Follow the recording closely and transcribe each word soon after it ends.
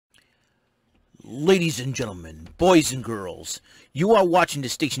Ladies and gentlemen, boys and girls, you are watching the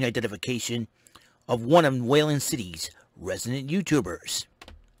station identification of one of Wayland City's resident YouTubers.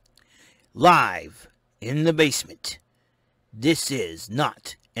 Live in the basement. This is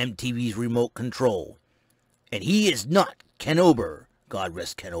not MTV's remote control. And he is not Ken Ober. God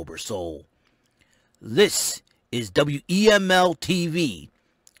rest Ken Ober's soul. This is WEML-TV,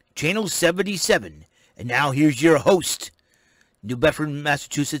 Channel 77. And now here's your host, New Bedford,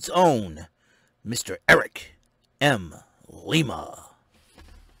 Massachusetts' own Mr. Eric M. Lima.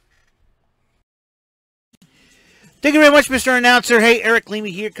 Thank you very much, Mr. Announcer. Hey, Eric Lima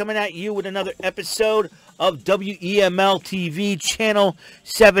here, coming at you with another episode of WEML-TV, Channel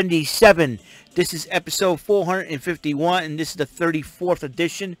 77. This is episode 451, and this is the 34th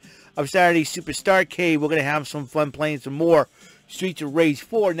edition of Saturday SuperstarCade. We're going to have some fun playing some more Streets of Rage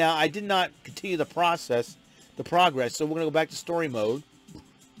 4. Now, I did not continue the progress, so we're going to go back to story mode.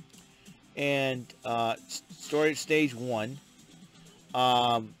 And story stage 1. We're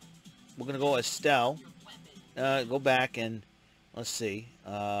going to go Estelle. Go back and, let's see,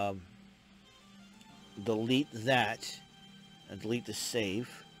 delete that. And delete the save.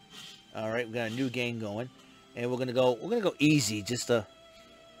 Alright, we got a new game going. And we're going to go easy, just to...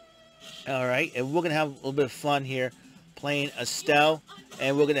 Alright, and we're going to have a little bit of fun here playing Estelle.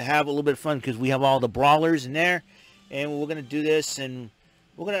 And we're going to have a little bit of fun because we have all the brawlers in there. And we're going to do this, and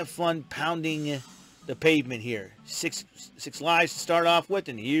we're going to have fun pounding the pavement here. Six lives to start off with,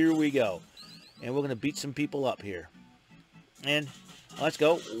 and here we go. And we're going to beat some people up here. And let's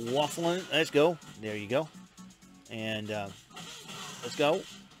go. Waffling. Let's go. There you go. And let's go.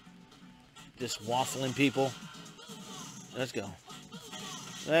 Just waffling people. Let's go.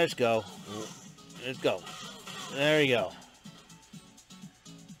 Let's go. Let's go. There you go.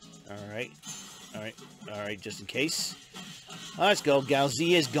 Alright. Alright. Alright, just in case. Let's go.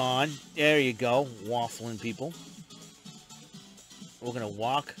 Galzia is gone. There you go. Waffling people. We're going to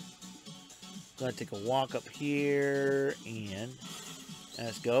walk. Going to take a walk up here. And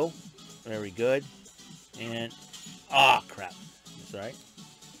let's go. Very good. And, ah, crap. That's all right.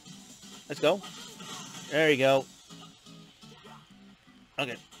 Let's go. There you go.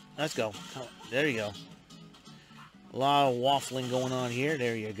 Okay. Let's go. There you go. A lot of waffling going on here.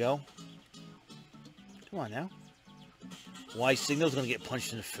 There you go. Come on now. Y Signal's going to get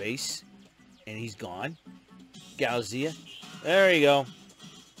punched in the face. And he's gone. Galzia. There you go.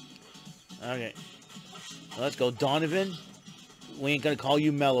 Okay. Let's go. Donovan. We ain't going to call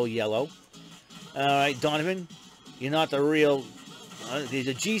you Mellow Yellow. Alright, Donovan. You're not the real... there's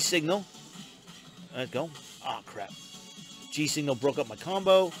a G Signal. Let's go. Oh, crap. G Signal broke up my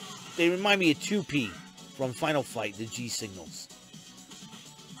combo. They remind me of 2P from Final Fight, the G Signals.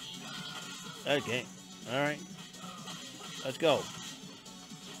 Okay. Alright. Let's go.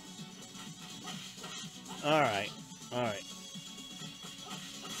 Alright. Alright.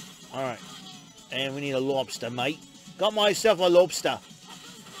 Alright. And we need a lobster, mate. Got myself a lobster.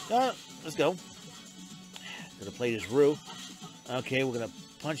 Let's go. Gonna play this Roo. Okay, we're gonna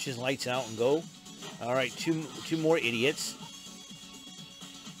punch his lights out and go. Alright, two more idiots.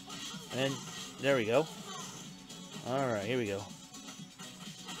 And there we go. Alright, here we go.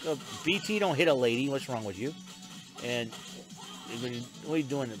 So, BT, don't hit a lady. What's wrong with you? And what are you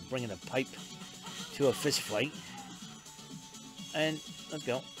doing? Bringing a pipe to a fist fight. And let's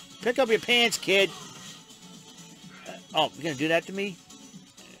go. Pick up your pants, kid. Oh, you're gonna do that to me?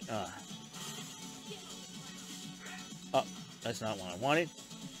 Oh, that's not what I wanted.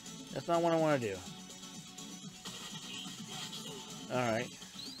 That's not what I want to do. Alright.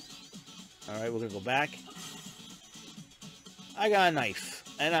 Alright, we're gonna go back. I got a knife,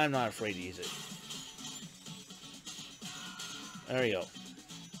 and I'm not afraid to use it. There you go.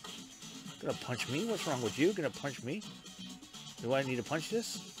 Gonna punch me? What's wrong with you? Gonna punch me? Do I need to punch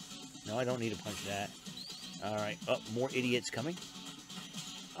this? No, I don't need to punch that. Alright. Oh, more idiots coming.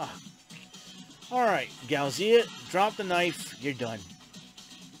 Ah. Alright, Galzia, drop the knife. You're done.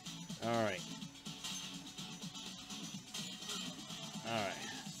 Alright. Alright.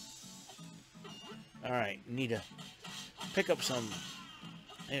 Alright, need to pick up some...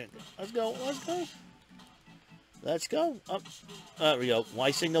 Let's go, let's go. Let's go. Up. There we go. Y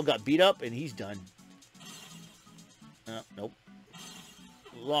Signal got beat up, and he's done. Nope.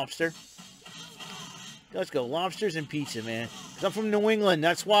 Lobster. Let's go. Lobsters and pizza, man. 'Cause I'm from New England.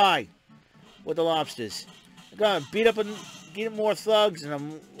 That's why. With the lobsters. I gotta beat up and get more thugs, and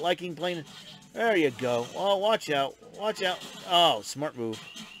I'm liking playing. There you go. Oh, watch out. Watch out. Oh, smart move.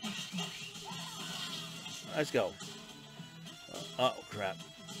 Let's go. Oh, crap.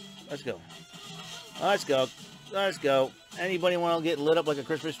 Let's go. Let's go. Let's go. Anybody want to get lit up like a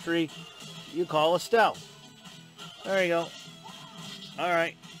Christmas tree? you call Estelle. There you go. All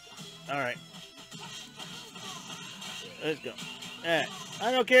right. All right. Let's go. All right.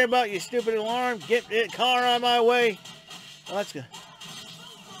 I don't care about your stupid alarm. Get the car on my way. Let's go.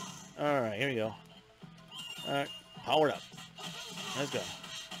 All right. Here we go. All right. Powered up. Let's go.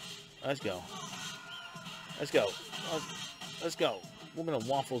 Let's go. Let's go. Let's go. We're going to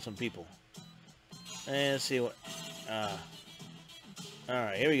waffle some people. And let's see what...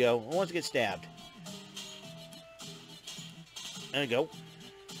 Alright, here we go. Who wants to get stabbed? There we go.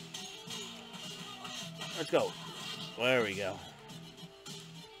 Let's go. There we go.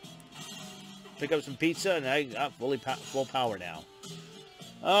 Pick up some pizza, and I got full power now.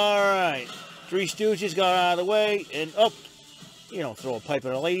 Alright. Three Stooges got out of the way, and up. You don't throw a pipe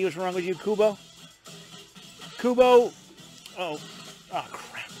at a lady. What's wrong with you, Kubo? Kubo. Oh,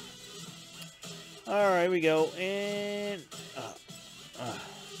 crap. Alright, here we go. And...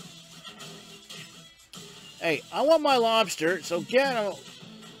 Hey, I want my lobster, so get him.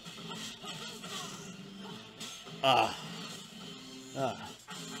 Alright.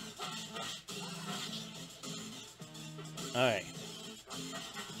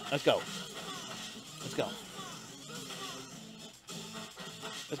 Let's go. Let's go.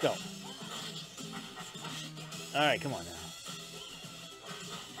 Let's go. Alright, come on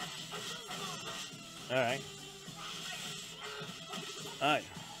now. Alright. Alright.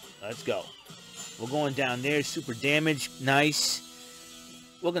 Let's go. We're going down there. Super damage. Nice.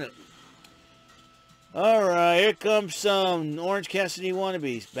 We're gonna... Alright, here comes some Orange Cassidy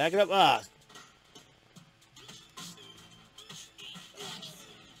wannabes. Back it up.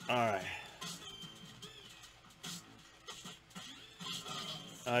 Alright.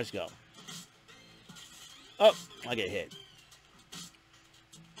 Let's go. Oh, I get hit.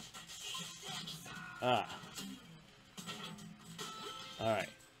 Alright.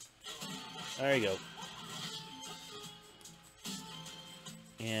 There you go.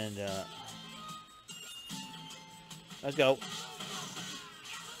 And, let's go.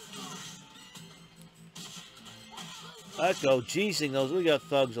 Let's go. G-sing those. We got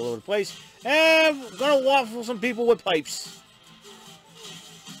thugs all over the place. And we're gonna waffle some people with pipes.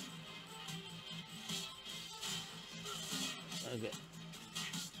 Okay.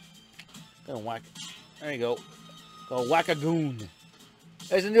 Gonna whack. There you go. Go whack-a-goon.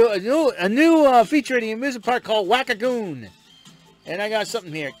 There's a new feature in the amusement park called Whack-a-goon. And I got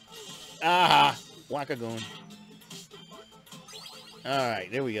something here. Aha. Whack-a-goon.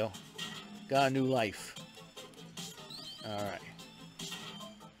 Alright, there we go. Got a new life. Alright.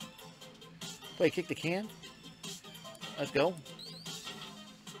 Wait, kick the can? Let's go.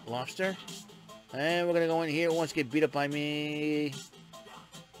 Lobster. And we're gonna go in here. Who wants to get beat up by me?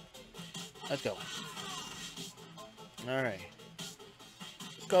 Let's go. Alright.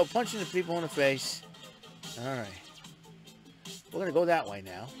 Let's go punching the people in the face. Alright. We're gonna go that way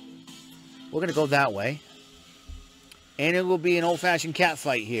now. We're gonna go that way. And it will be an old-fashioned cat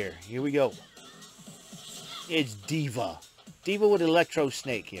fight here. Here we go. It's Diva. Diva with Electro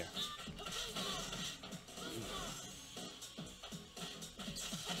Snake here.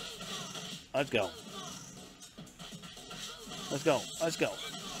 Let's go. Let's go. Let's go.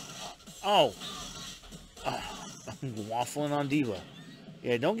 Oh. I'm waffling on Diva.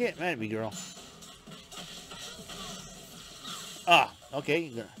 Yeah, don't get mad at me, girl. Okay.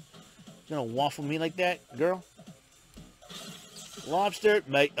 You're gonna waffle me like that, girl? Lobster,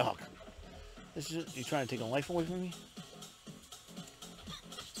 mate. Oh, this is you trying to take a life away from me?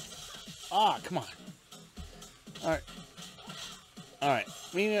 Come on. All right.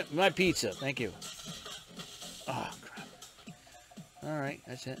 My pizza. Thank you. Crap. All right,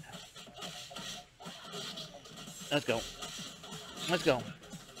 that's it. Let's go. Let's go.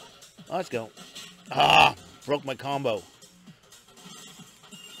 Let's go. Broke my combo.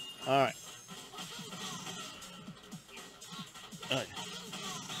 All right.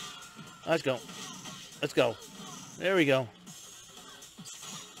 Let's go. Let's go. There we go.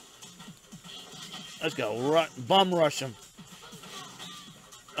 Let's go. Bum rush him.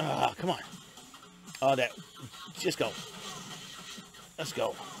 Come on. That. Just go. Let's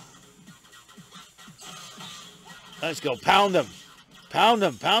go. Let's go. Pound him. Pound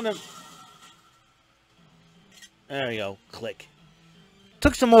him. Pound him. There you go. Click.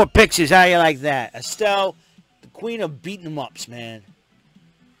 Took some more pictures. How you like that? Estelle, the queen of beating them ups, man.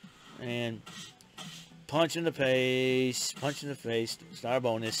 And punch in the face. Punch in the face. Star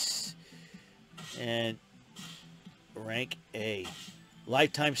bonus. And rank A.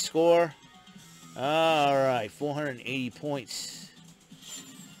 Lifetime score. Alright. 480 points.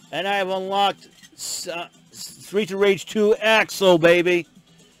 And I have unlocked Streets of Rage 2 Axel, baby.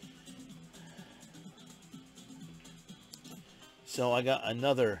 So I got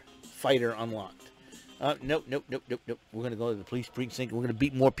another fighter unlocked. Nope. We're going to go to the police precinct. We're going to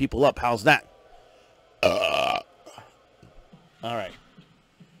beat more people up. How's that? All right.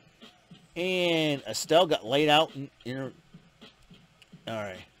 And Estelle got laid out in her... All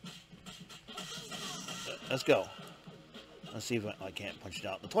right. Let's go. Let's see if I can't punch it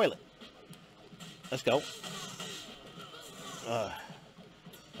out the toilet. Let's go. All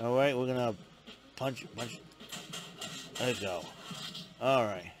right, we're gonna punch. Let's go. All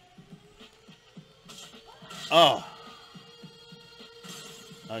right. Oh.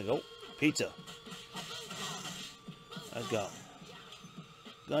 There you go. Pizza. Let's go.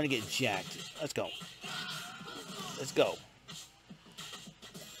 Gonna get jacked. Let's go. Let's go.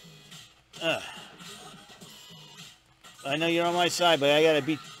 I know you're on my side, but I gotta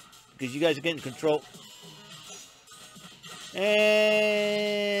beat, because you guys are getting control.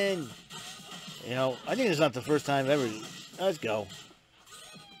 And, you know, I think it's not the first time ever. Let's go.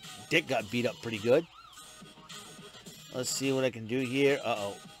 Dick got beat up pretty good. Let's see what I can do here.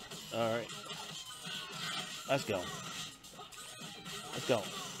 Uh-oh. All right. Let's go. Let's go.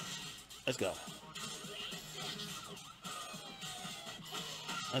 Let's go.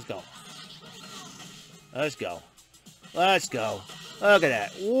 Let's go. Let's go. Let's go. Look at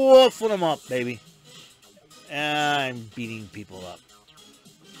that. Woofing them up, baby. I'm beating people up.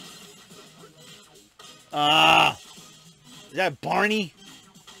 Is that Barney?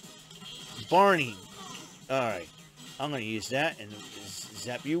 Barney. Alright. I'm going to use that and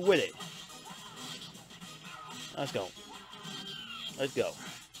zap you with it. Let's go. Let's go.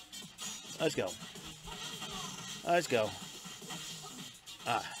 Let's go. Let's go.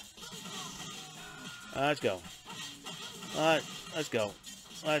 Let's go. Let's go.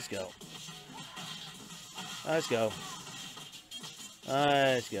 Let's go. Let's go.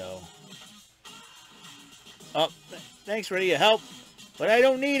 Let's go. Oh, thanks for your help, but I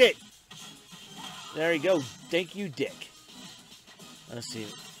don't need it. There you go. Thank you, Dick. Let's see.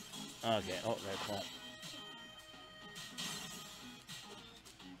 Okay. Oh, that's cool.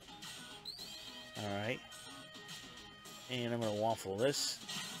 All right. And I'm going to waffle this.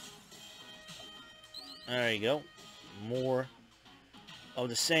 There you go. More of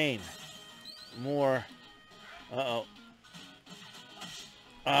the same. More. Uh-oh.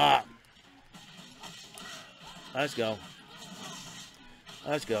 Let's go.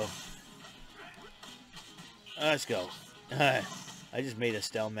 Let's go. Let's go. I just made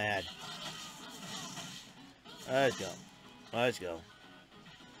Estelle mad. Let's go. Let's go.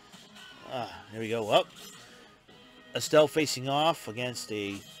 Here we go. Up. Estelle facing off against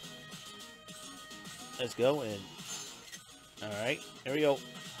a... Let's go. And... Alright. Here we go.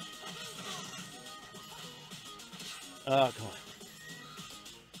 Come on.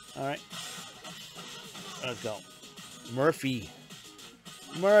 Alright. Let's go. Murphy.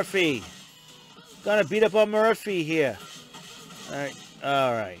 Murphy. Gonna beat up on Murphy here. Alright.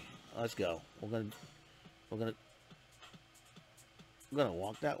 Alright. Let's go. We're gonna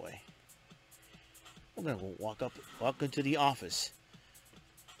walk that way. We're gonna walk into the office.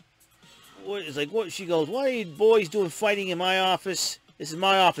 What, it's like, what? She goes, what are you boys doing fighting in my office? This is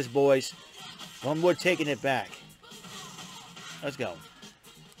my office, boys. One more taking it back. Let's go.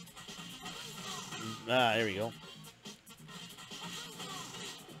 There we go.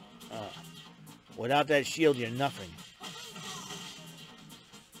 Without that shield, you're nothing.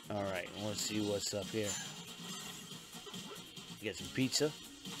 Alright, let's see what's up here. Get some pizza.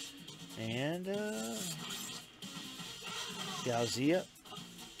 And, Galzia.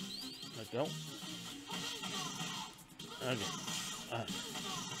 Let's go. Okay.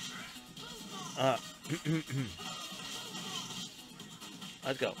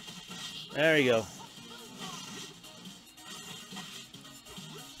 Let's go. There you go.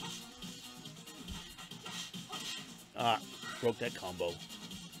 Broke that combo.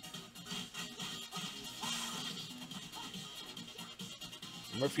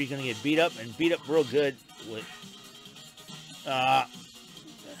 Murphy's gonna get beat up and beat up real good with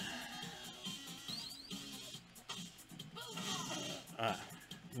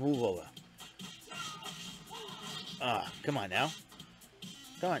move over. Come on now.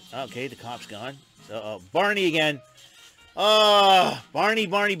 Come on. Okay, the cop's gone. So Barney again.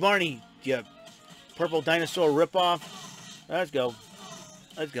 Barney. You purple dinosaur ripoff. Let's go.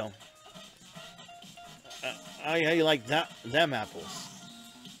 Let's go. How you like them apples?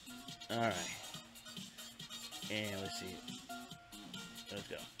 Alright. And let's see. Let's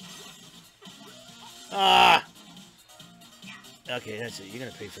go. Okay, that's it. You're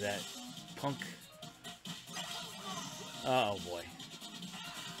gonna pay for that. Punk. Oh boy.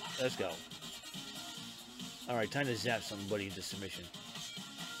 Let's go. Alright, time to zap somebody into submission.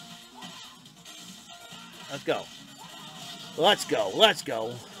 Let's go. Let's go. Let's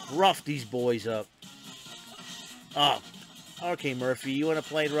go. Rough these boys up. Oh. Okay, Murphy. You want to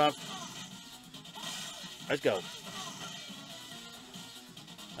play rough? Let's go.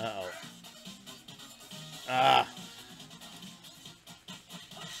 Uh-oh. Ah.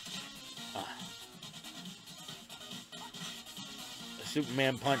 The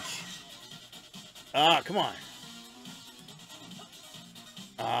Superman punch. Ah, come on.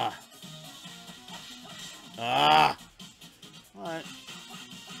 Ah. Ah. All right.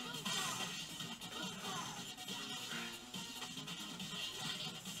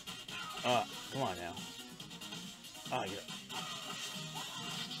 Come on now. Oh, yeah.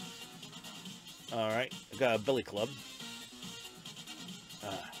 All right. I got a billy club.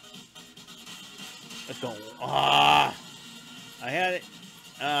 Let's go. Ah. I had it.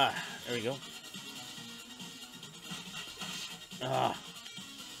 There we go. Ah.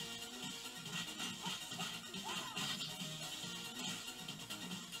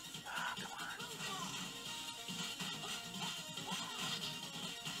 Come on.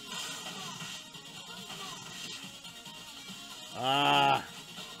 Ah.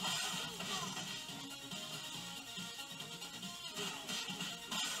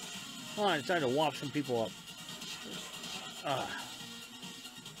 Come on, it's time to whop some people up.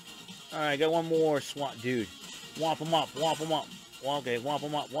 Alright, got one more SWAT dude. Whop him up, whop him up. Okay, whop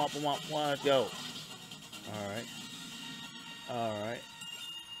him up, whop him up. Let's go. Alright. Alright.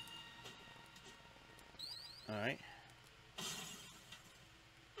 Alright.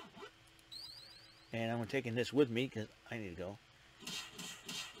 And I'm taking this with me because I need to go.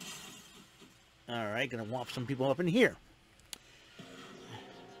 Alright, gonna whop some people up in here.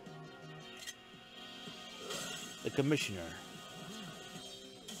 The commissioner.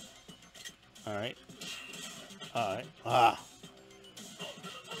 Alright. Alright. Ah.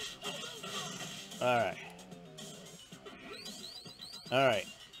 Alright. Alright.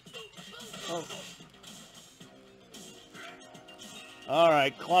 Oh.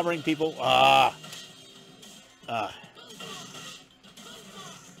 Alright, clobbering people. Ah. Ah.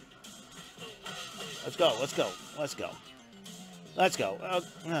 Let's go, let's go, let's go. Let's go.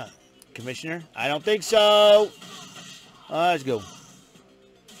 Commissioner? I don't think so. Let's go.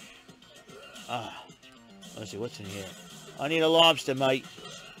 Let's see, what's in here? I need a lobster, mate.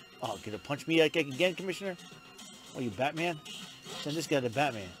 Oh, gonna punch me again, Commissioner? Oh, you Batman? Send this guy to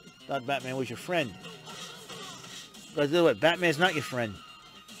Batman. Thought Batman was your friend. Let's do it. Batman's not your friend.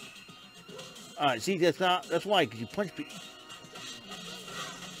 Alright, see, that's why, because you punch people.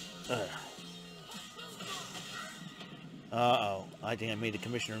 Uh-oh. I think I made the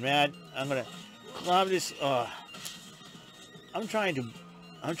Commissioner mad. I'm gonna climb this. I'm trying to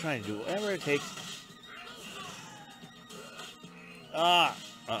do whatever it takes.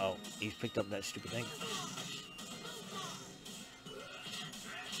 Uh-oh. He's picked up that stupid thing.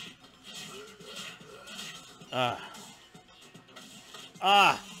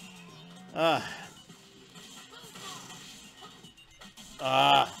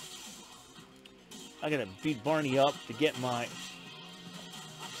 I gotta beat Barney up to get my...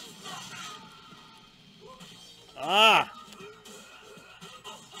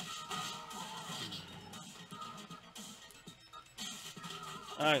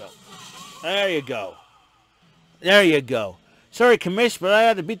 There you go. There you go. There you go. Sorry, Commish, but I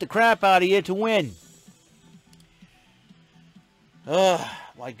had to beat the crap out of you to win.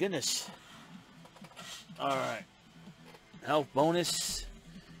 My goodness. Alright. Health bonus.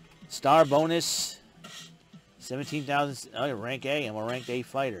 Star bonus. 17,000. Oh, rank A. I'm a rank A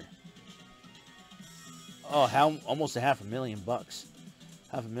fighter. Oh, almost $500,000 bucks.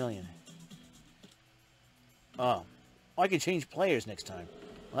 $500,000. Oh, I can change players next time.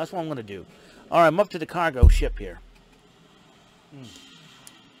 Well, that's what I'm going to do. Alright, I'm up to the cargo ship here.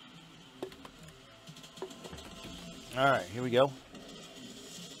 Alright, here we go.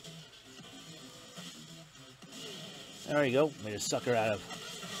 There you go. Made a sucker out of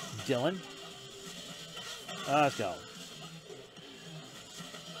Dylan. Let's go.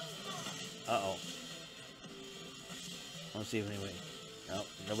 Uh-oh. Let's see if anybody... No,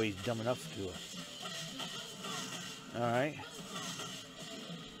 nobody's dumb enough to... Alright.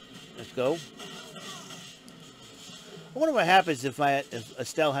 Let's go. I wonder what happens if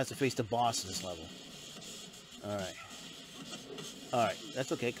Estelle has to face the boss at this level. Alright. Alright,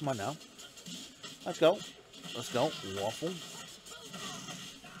 that's okay. Come on now. Let's go. Let's go. Waffle.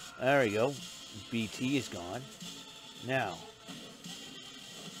 There we go. BT is gone. Now.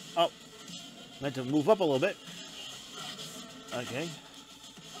 Oh. Meant to move up a little bit. Okay.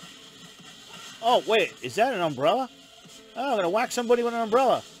 Oh, wait. Is that an umbrella? Oh, I'm going to whack somebody with an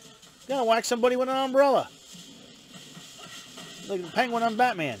umbrella. Gonna whack somebody with an umbrella. Like the Penguin on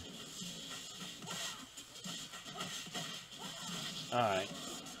Batman. Alright.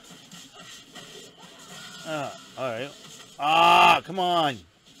 Alright. Ah, come on.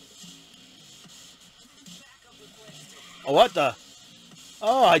 Oh, what the?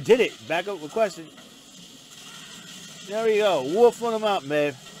 Oh, I did it. Backup requested. There we go. Wolfing them up,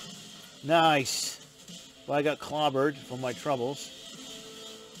 babe. Nice. Well, I got clobbered for my troubles.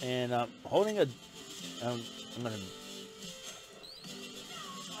 And holding a... I'm going to...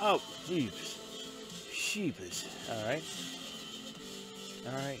 Oh, jeeps. Sheepers. Alright.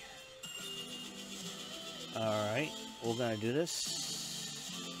 Alright. Alright. We're going to do this.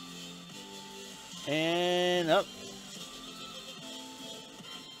 And up.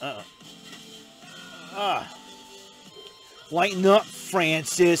 Uh-oh. Ah. Lighten up,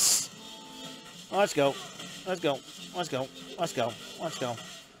 Francis. Let's go. Let's go. Let's go. Let's go. Let's go.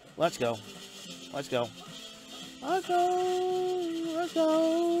 Let's go. Let's go. Let's go. Let's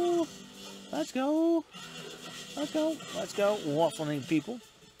go. Let's go. Let's go. Let's go. Waffling people.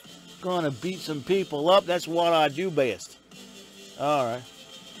 Gonna beat some people up. That's what I do best. Alright.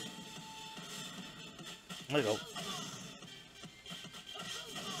 Let's go.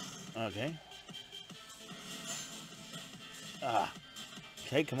 Okay.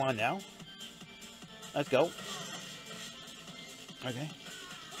 Okay, come on now. Let's go. Okay.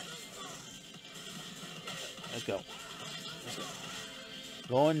 Let's go. Let's go.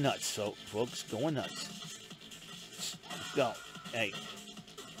 Going nuts, so folks. Going nuts. Let's go. Hey.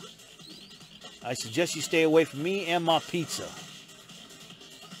 I suggest you stay away from me and my pizza.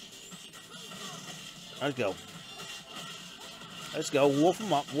 Let's go. Let's go. Wolf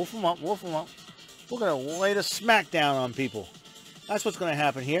them up. Wolf them up. Wolf them up. We're going to lay the smackdown on people. That's what's going to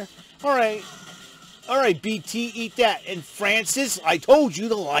happen here. All right. All right, BT, eat that. And Francis, I told you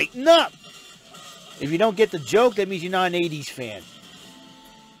to lighten up. If you don't get the joke, that means you're not an 80s fan.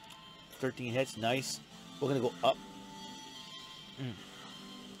 13 hits. Nice. We're going to go up.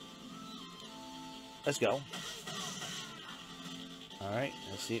 Let's go. All right.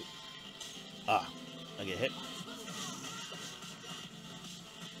 Let's see. I get hit.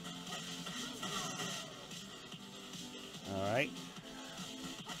 All right.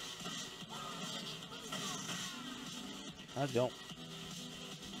 Let's go.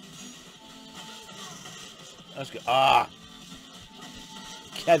 Let's go.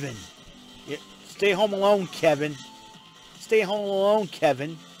 Kevin. Yeah. Stay home alone, Kevin. Stay home alone,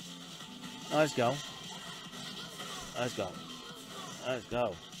 Kevin. Let's go. Let's go. Let's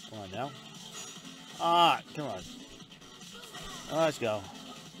go. Come on now. Come on. Let's go.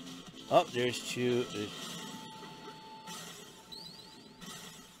 Oh, there's two.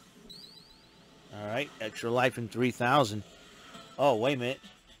 Alright, extra life in 3,000. Oh, wait a minute.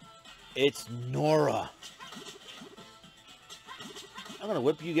 It's Nora. I'm going to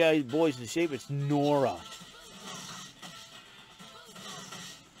whip you guys, boys, into shape. It's Nora.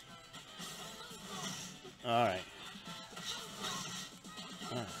 Alright.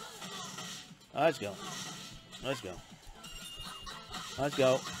 Let's go. Let's go. Let's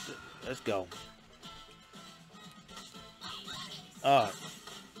go. Let's go. Alright.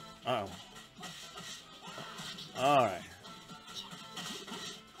 Uh-oh. Alright.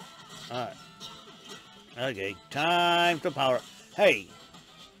 Alright. Okay. Time to power. Hey.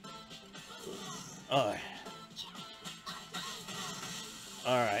 Alright.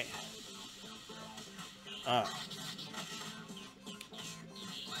 Alright. Alright.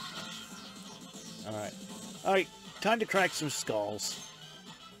 Alright. Time to crack some skulls.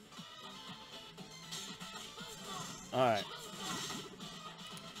 Alright.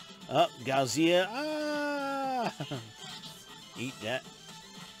 Gauzia. Eat that.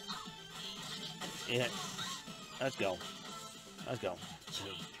 Yeah. Let's go. Let's go.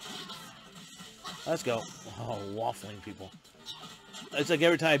 Let's go. Oh, waffling people. It's like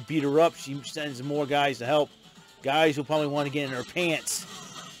every time I beat her up, she sends more guys to help. Guys who probably want to get in her pants.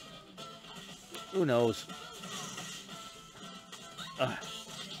 Who knows?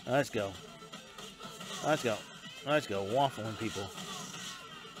 Let's go. Let's go. Let's go. Waffling people.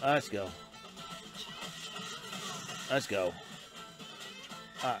 Let's go. Let's go.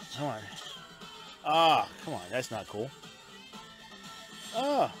 Come on. Come on. That's not cool.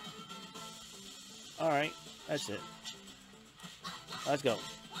 Alright. That's it. Let's go.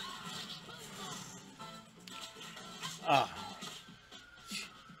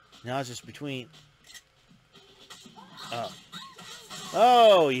 Now it's just between...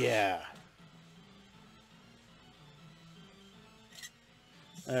 Oh, yeah.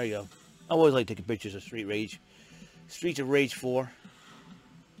 There you go. I always like taking pictures of Streets of Rage 4.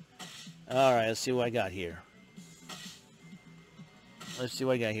 Alright, let's see what I got here.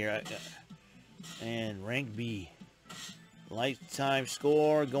 And rank B. Lifetime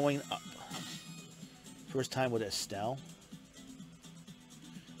score going up. First time with Estelle.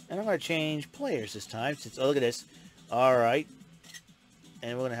 And I'm going to change players this time. Since, oh, look at this. Alright.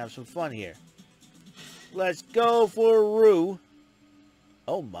 And we're going to have some fun here. Let's go for Rue.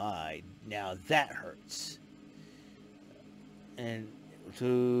 Oh my. Now that hurts. And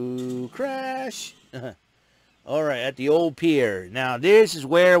to crash. Alright, at the old pier. Now this is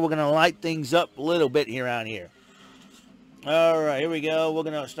where we're going to light things up a little bit here around here. Alright, here we go. We're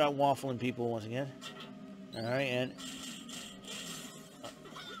going to start waffling people once again. Alright, and...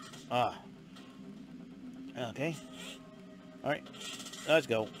 okay. Alright. Let's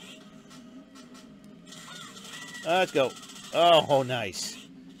go. Let's go. Oh, nice.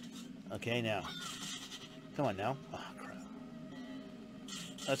 Okay, now. Come on now. Oh, crap.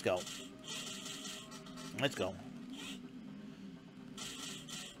 Let's go. Let's go.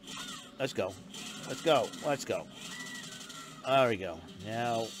 Let's go. Let's go. Let's go. There we go.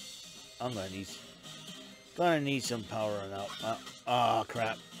 Now, I'm gonna need some power now. Oh,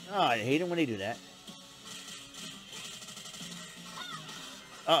 crap. Oh, I hate it when they do that.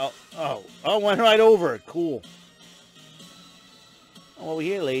 Uh-oh. Oh. Oh, went right over it. Cool. Oh, over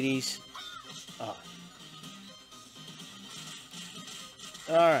here, ladies. Oh.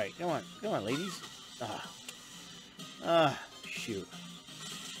 Alright, come on. Come on, ladies. Shoot.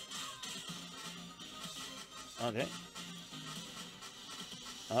 Okay.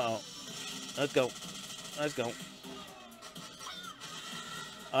 Uh-oh. Let's go. Let's go.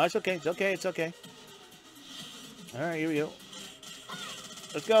 Oh, it's okay. It's okay. It's okay. Alright, here we go.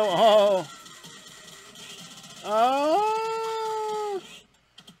 Let's go. Oh. Oh.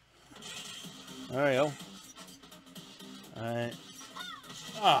 There we go. Alright.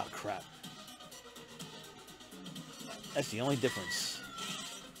 Oh, crap. That's the only difference.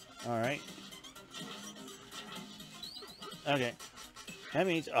 Alright. Okay. That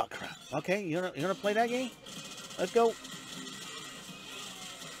means... oh, crap. Okay, you gonna play that game? Let's go.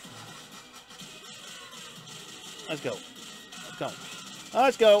 Let's go. Let's go.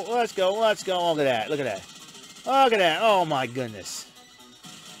 Let's go. Let's go. Let's go. Look at that. Look at that. Look at that. Oh, my goodness.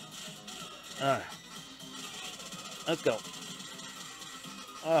 Alright. Let's go.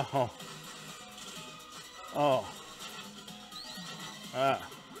 Oh. Oh.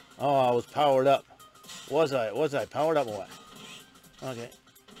 Oh, I was powered up. Was I powered up or what? Okay.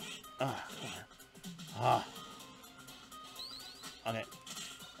 Come on. Okay.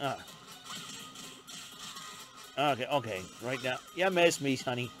 Okay, okay. Right now. You missed me,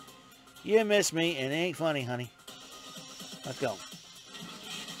 honey. You missed me, and it ain't funny, honey. Let's go.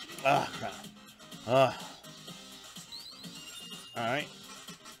 Crap. Alright.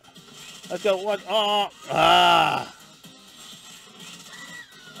 Let's go. What? Oh,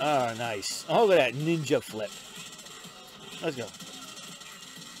 oh, nice. Oh, look at that ninja flip. Let's go.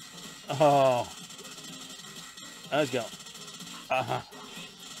 Oh. Let's go. Uh-huh.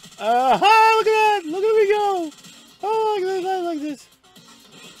 Uh-huh! Look at that! Look at me go! Oh, look at that, like this.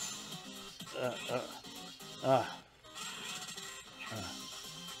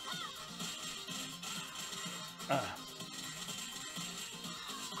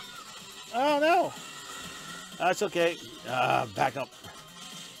 Oh, no! That's okay. Back up.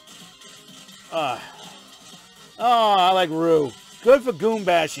 Oh, I like Rue. Good for goon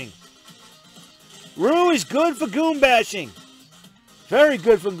bashing. Rue is good for goon bashing. Very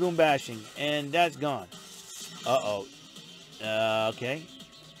good for goon bashing. And that's gone. Uh-oh. Okay.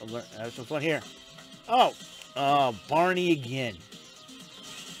 I'll have some fun here. Oh. Barney again.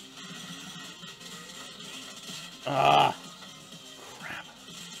 Crap.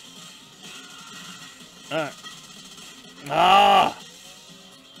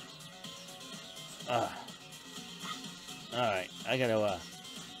 Alright, I gotta,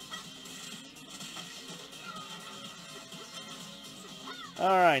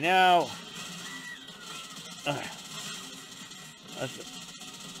 Alright, now...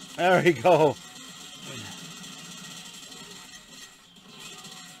 there we go.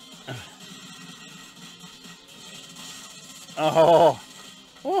 Oh.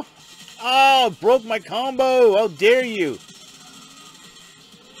 Oh, broke my combo. How dare you.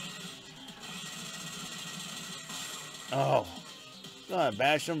 Oh. Gotta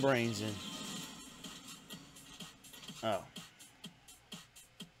bash some brains in. Oh.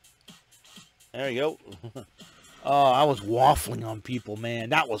 There you go. Oh, I was waffling on people, man.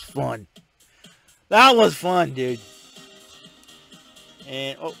 That was fun. That was fun, dude.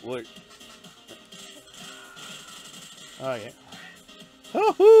 And, oh, what? Oh, yeah.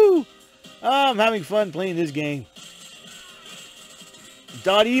 Hoo-hoo! I'm having fun playing this game.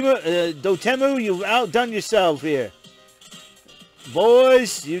 Dotemu, you've outdone yourself here.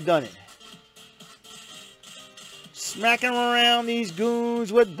 Boys, you've done it. Smacking around these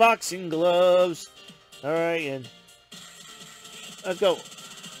goons with boxing gloves. Alright, and let's go.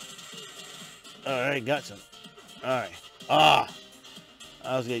 Alright, got some. Alright. I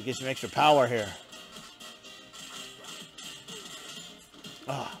was gonna get some extra power here.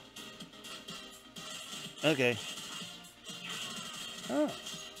 Okay.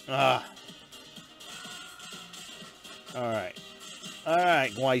 Alright.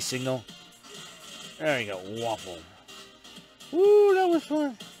 Alright, Gwai signal. There you go. Waffle. Woo, that was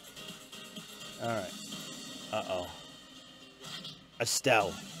fun. Alright. Uh-oh.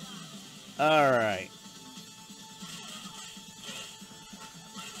 Estelle. Alright.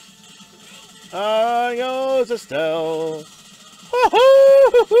 Goes Estelle.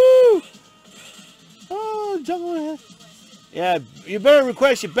 Woohoo! Oh, jungle head. Yeah, you better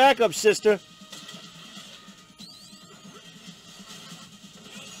request your backup, sister.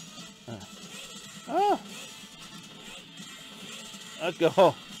 Let's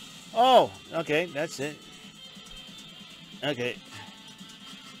go. Oh, okay, that's it. Okay.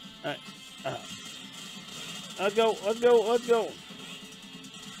 All right. Let's go, let's go, let's go.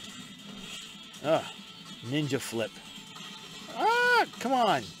 Ninja flip. Come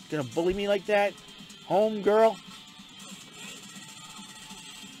on. Gonna bully me like that? Home girl?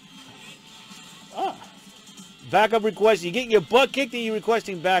 Backup request. You're getting your butt kicked and you're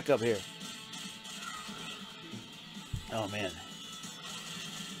requesting backup here. Oh, man.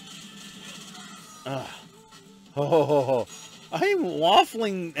 I'm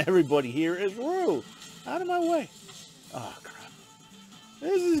waffling everybody here. It's rude. Out of my way. Oh, crap.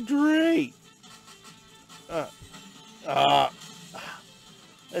 This is great.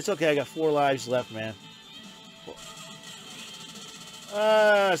 It's okay. I got 4 lives left, man.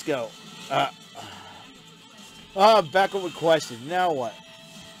 Let's go. Backup requested. Now what?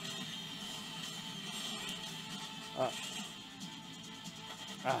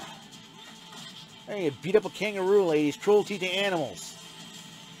 Hey, you beat up a kangaroo, ladies. Cruelty to animals.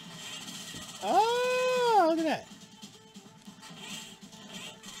 Oh, look at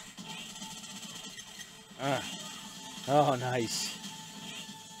that. Oh, nice.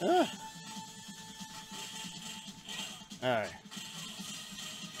 Alright.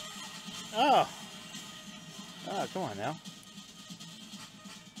 Oh, come on now.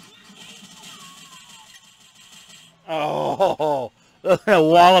 Oh, look at that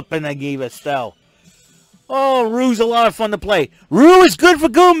walloping I gave Estelle. Oh, Rue's a lot of fun to play. Rue is good for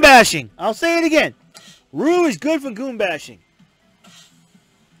goon bashing. I'll say it again. Rue is good for goon bashing.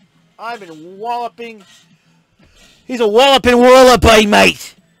 I've been walloping. He's a walloping wallaby,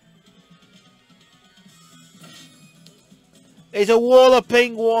 mate. He's a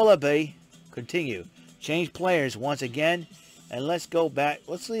walloping wallaby. Continue. Change players once again. And let's go back.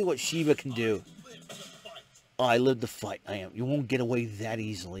 Let's see what Shiva can do. Oh, I live the fight. I am. You won't get away that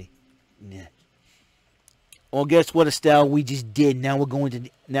easily. Nah. Well, guess what, Estelle? We just did. Now we're going to.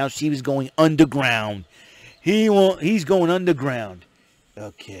 Now Shiva's going underground. He's going underground.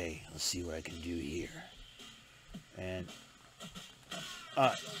 Okay, let's see what I can do here. And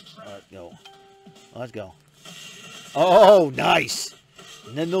let's go. Let's go. Oh, nice.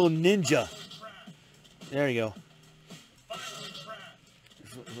 And then little ninja. There you go.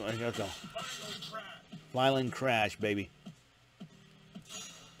 Let's go. Violent crash, baby.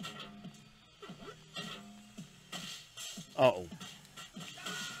 Uh-oh.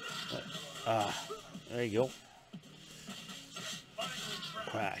 There you go.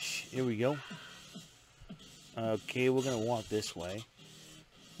 Crash. Here we go. Okay, we're going to walk this way.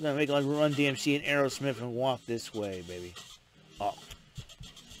 We're going to make like Run DMC and Aerosmith and walk this way, baby. Oh.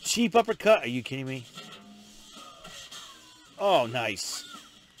 Cheap uppercut. Are you kidding me? Oh, nice.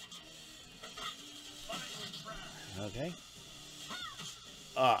 Okay.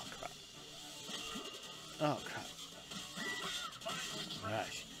 Oh, crap. Oh, crap.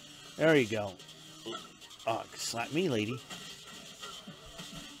 Gosh. There you go. Oh, slap me, lady.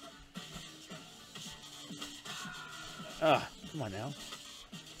 Come on now.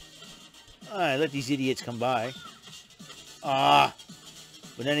 Alright, let these idiots come by. But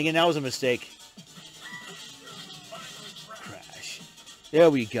then again, that was a mistake. Crash. There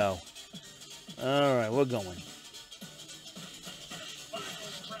we go. Alright, we're going.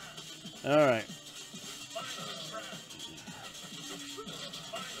 Alright.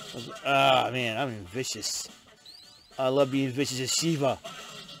 Man, I'm vicious. I love being vicious as Shiva.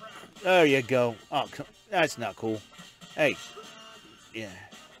 There you go. Oh, that's not cool. Hey. Yeah.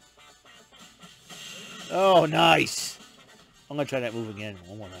 Oh, nice. I'm going to try that move again.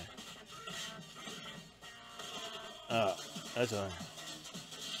 One more time. That's all right.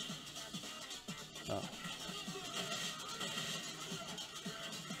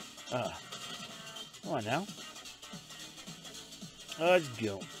 Come on now. Let's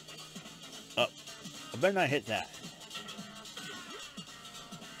go. I better not hit that.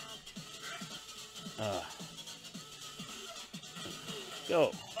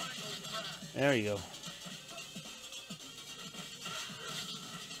 Go. There you go.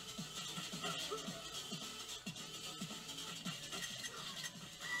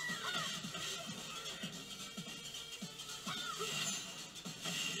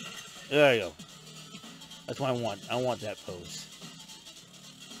 There you go. That's what I want. I want that pose.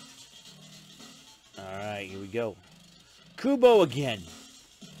 Alright, here we go. Kubo again.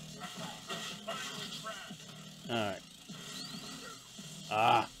 Alright.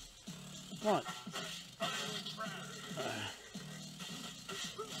 Come on.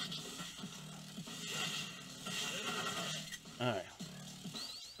 Alright.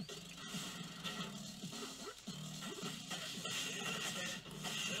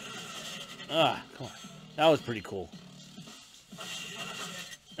 Come on. That was pretty cool.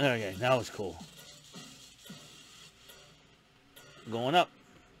 Okay, that was cool. Going up.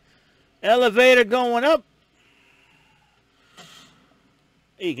 Elevator going up.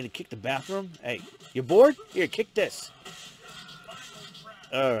 Hey, you gonna kick the bathroom? Hey, you bored? Here, kick this.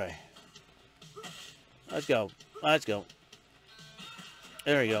 Alright. Let's go. Let's go.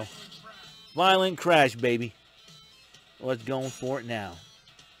 There we go. Violent crash, baby. Let's go for it now.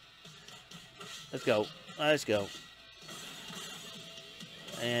 Let's go. Let's go.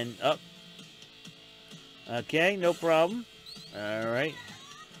 And up. Okay, no problem. Alright.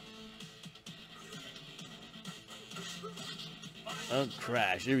 Oh,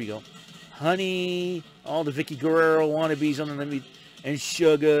 crash. There we go. Honey. All the Vicky Guerrero wannabes underneath. And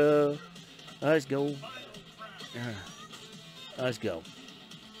sugar. Let's go. Let's go.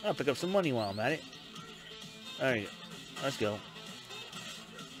 I'll pick up some money while I'm at it. There you go. Let's go.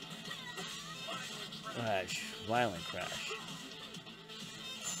 Crash. Violent crash.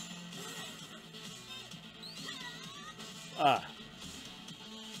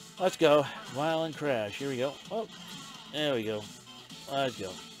 Let's go. Violent crash. Here we go. Oh, there we go. Let's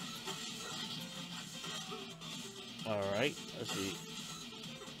go. Alright. Let's see.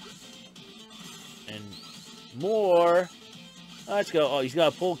 And more. Let's go. Oh, he's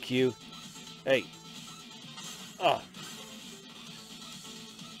got a pull cue. Hey. Oh.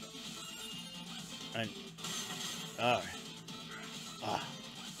 And. Alright.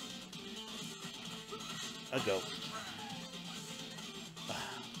 Let's go.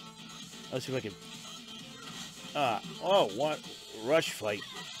 Let's see if I can. Oh, what? Rush fight.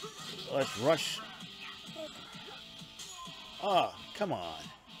 Let's rush. Oh, come on.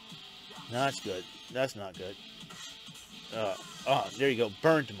 No, that's good. That's not good. There you go.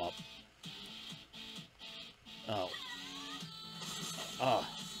 Burned him up. Oh.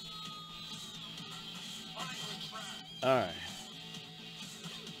 Alright.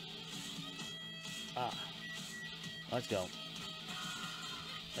 Let's go.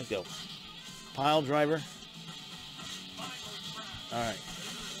 Let's go. Pile driver. Alright.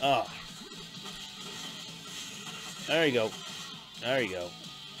 There you go. There you go.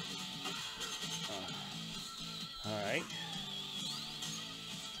 Alright.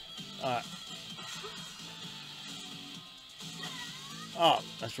 Oh,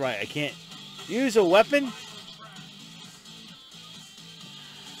 that's right. I can't use a weapon.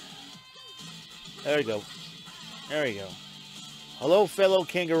 There you go. There you go. Hello, fellow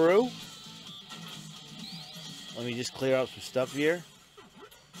kangaroo. Let me just clear out some stuff here.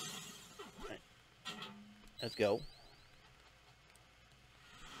 Right. Let's go.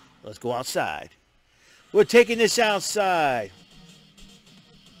 Let's go outside. We're taking this outside.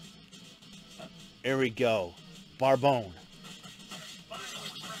 Here we go. Barbone.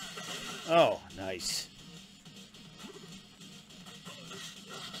 Oh, nice.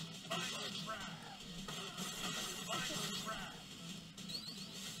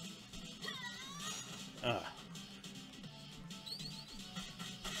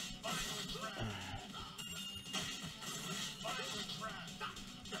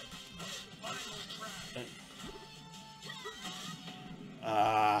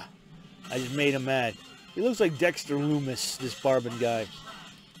 I just made him mad. He looks like Dexter Loomis, this Barbon guy.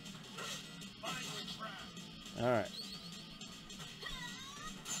 Alright.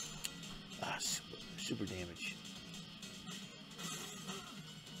 Super damage.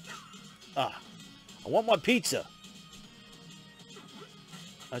 I want my pizza.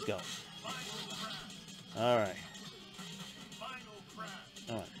 Let's go. All right.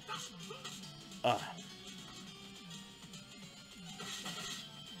 All right.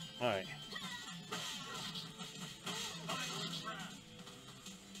 All right.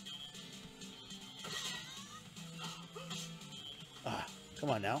 Come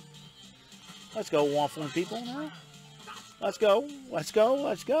on now. Let's go, waffling people now. Let's go. Let's go.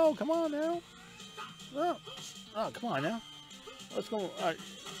 Let's go. Come on now. Oh, come on now. Let's go. All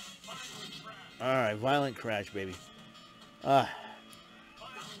right. Violent crash, baby. Let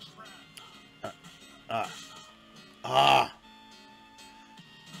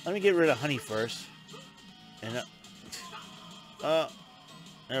me get rid of honey first. And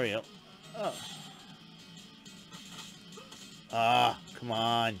there we go. Come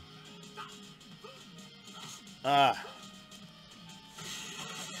on.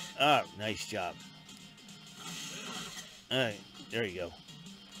 Nice job. All right, there you go.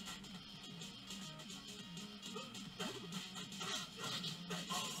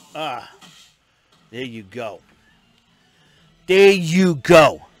 There you go. There you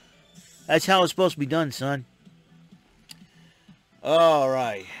go. That's how it's supposed to be done, son. All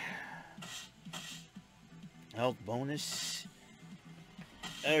right. Health bonus.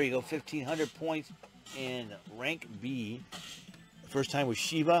 There you go. 1,500 points in rank B. First time with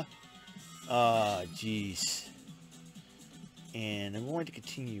Shiva. Jeez. And I'm going to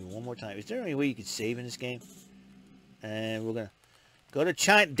continue one more time. Is there any way you could save in this game? And we're going to go to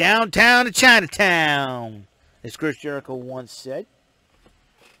downtown to Chinatown, as Chris Jericho once said.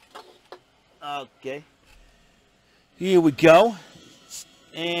 Okay. Here we go.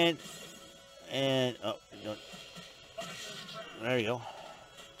 And oh, no. There you go.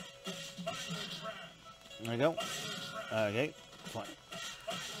 There you go. Okay. Fine.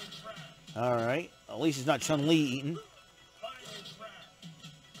 All right. At least it's not Chun-Li eating.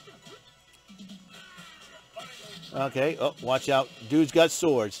 Okay. Oh, watch out. Dude's got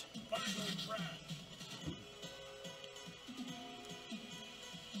swords.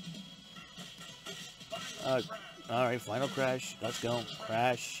 All right. Final crash. Let's go.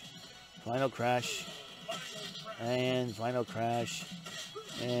 Crash. Final crash. And final crash.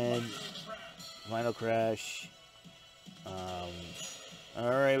 And final crash. All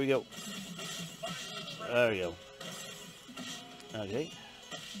right. We go. There we go. Okay.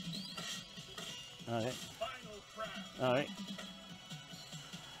 Okay. All right.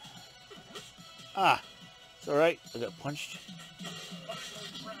 It's all right. I got punched.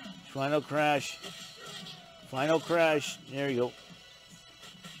 Final crash. Final crash. There you go.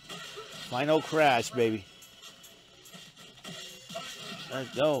 Final crash, baby.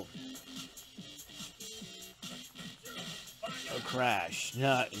 Let's go. A crash.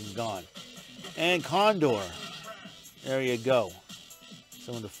 Not gone. And Condor. There you go.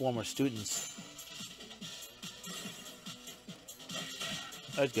 Some of the former students.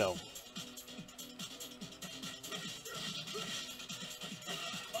 Let's go.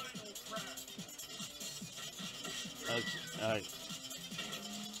 All right.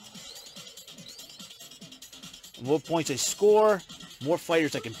 The more points I score, more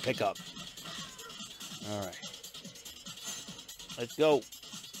fighters I can pick up. All right. Let's go.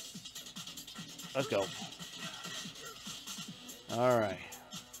 Let's go. All right.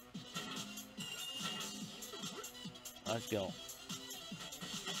 Let's go.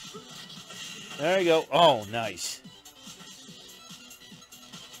 There you go. Oh, nice.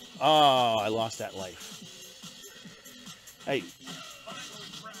 Oh, I lost that life. Hey.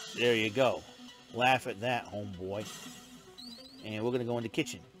 There you go. Laugh at that, homeboy. And we're going to go in the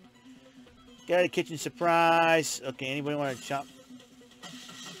kitchen. Got a kitchen surprise. Okay, anybody want to chop?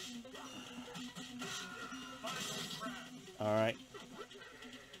 All right.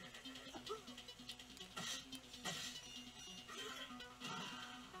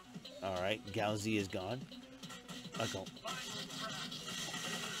 All right, Galzi is gone. Let's go.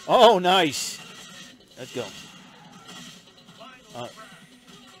 Oh, nice. Let's go.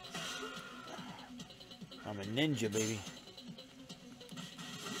 I'm a ninja, baby.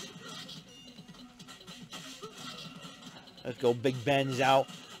 Let's go. Big Ben's out.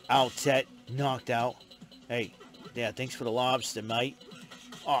 Outset. Knocked out. Hey. Yeah, thanks for the lobster, mate.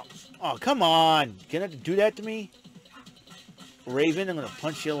 Oh, come on. Can you do that to me? Raven, I'm going to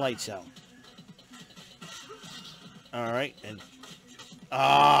punch your lights out. All right. And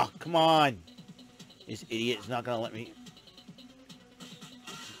come on. This idiot is not going to let me.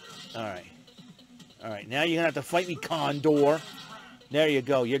 All right. All right. Now you're going to have to fight me, Condor. There you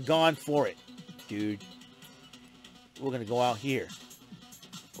go. You're gone for it, dude. We're going to go out here.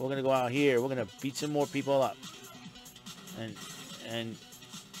 We're going to go out here. We're going to beat some more people up. And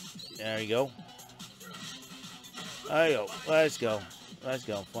There you go. There you go. Let's go. Let's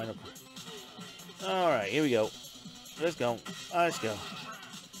go. Final. Alright, here we go. Let's go. Let's go.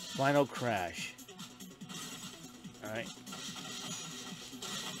 Final crash. Alright.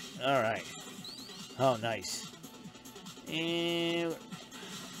 Alright. Oh, nice. And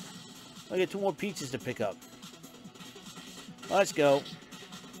I got 2 more pizzas to pick up. Let's go.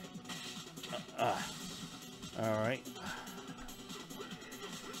 Alright.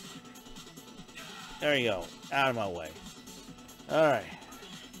 There you go. Out of my way. Alright.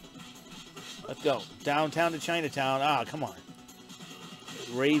 Let's go. Downtown to Chinatown. Ah, come on.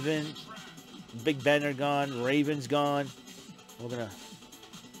 Raven. Big Ben are gone. Raven's gone. We're gonna...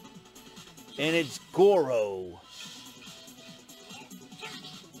 And it's Goro.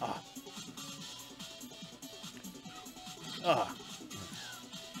 Ah. Ah.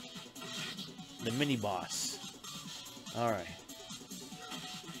 The mini boss. Alright.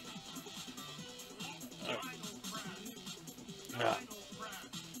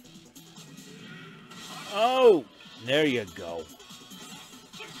 Oh! There you go.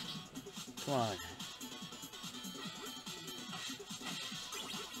 Come on.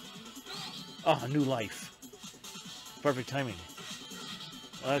 Oh, new life. Perfect timing.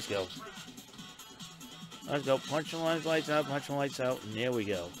 Let's go. Let's go. Punch the lights out, punch the lights out, and there we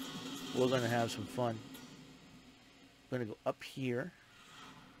go. We're going to have some fun. We're going to go up here.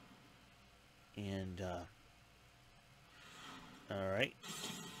 And, alright.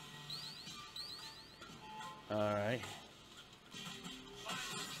 Alright.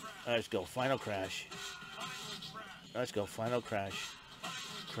 Let's go. Final crash. Let's go. Final crash.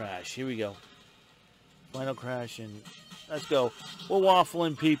 Crash. Here we go. Final crash, and let's go. We're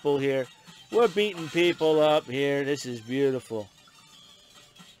waffling people here. We're beating people up here. This is beautiful.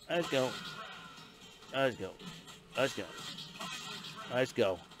 Let's go. Let's go. Let's go. Let's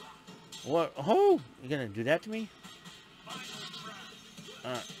go. What? Oh, you're gonna do that to me?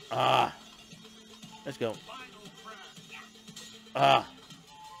 Let's go.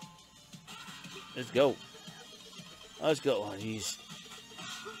 Let's go. Let's go. Oh, jeez.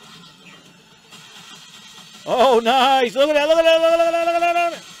 Oh, nice! Look at that! Look at that! Look at that! Look at that! Look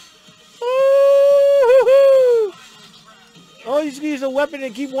at that! Oh, you just use a weapon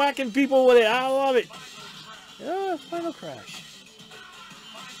and keep whacking people with it. I love it. Oh, final crash.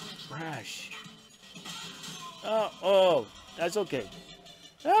 Crash. Oh, that's okay.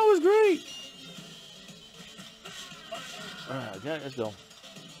 That was great. Okay, let's go.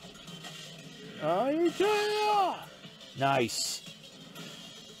 Oh, yeah. Nice.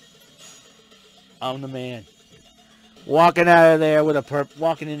 I'm the man. Walking out of there with a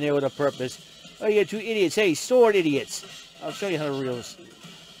walking in there with a purpose. Oh, you got 2 idiots. Hey, sword idiots. I'll show you how to reel this.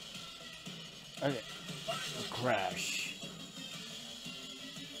 Okay. Crash.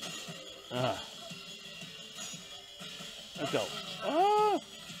 Let's go.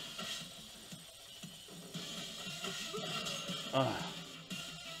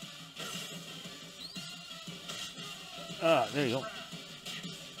 There you go.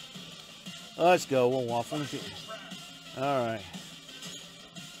 Let's go. We'll waffle. Alright.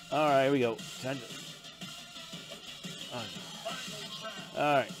 Alright, here we go. Time to...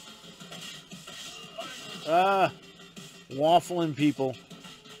 Alright. Waffling people.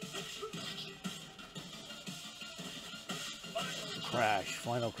 Crash.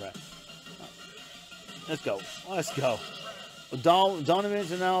 Final crash. Let's go. Let's go.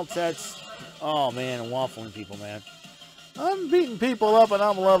 Donovan's and Altets. Oh, man. Waffling people, man. I'm beating people up and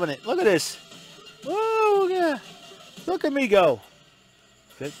I'm loving it. Look at this. Oh, yeah. Look at me go.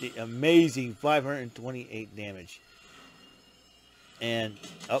 50. Amazing. 528 damage. And,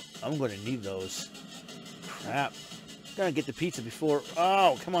 oh, I'm going to need those. Crap. Got to get the pizza before.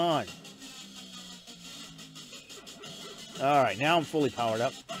 Oh, come on. All right, now I'm fully powered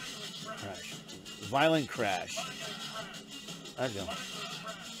up. Crash. Violent crash. Let's go.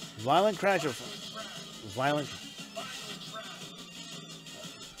 Violent crash or violent.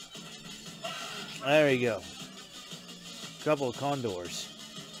 There you go. Couple of condors.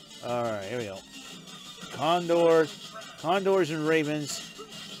 All right, here we go. Condors and ravens.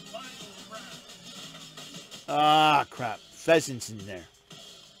 Ah, crap. Pheasants in there.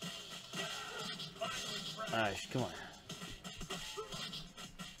 Gosh, come on.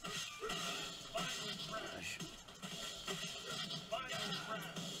 Gosh.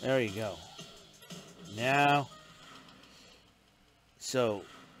 There you go. Now, so,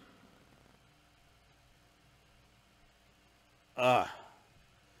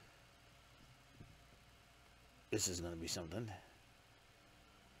 this is going to be something.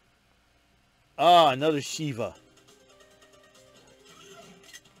 Another Shiva.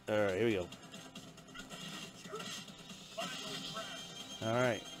 Alright, here we go.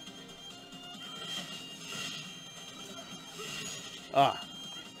 Alright. Ah.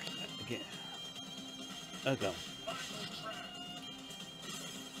 Again. Okay.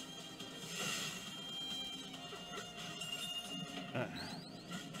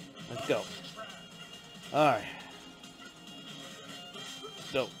 Let's go. Alright.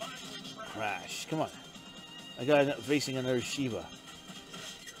 Go. Crash. Come on. I got facing another Shiva.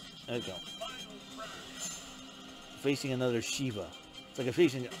 Let's go. Facing another Shiva. It's like a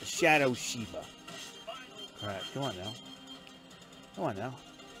facing a shadow Shiva. Crash. Come on now. Come on now.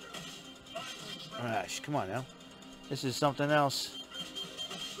 Crash. Come on now. This is something else.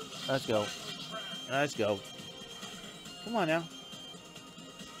 Let's go. Let's go. Come on now.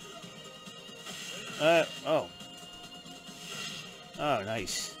 Oh. Oh,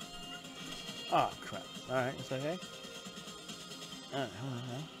 nice. Oh, crap. Alright, it's okay. Hold on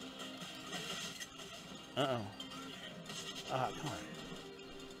now. Uh-oh. Ah, come on.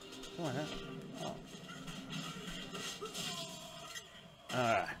 Come on now. Oh.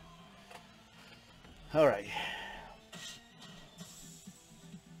 Alright. Alright.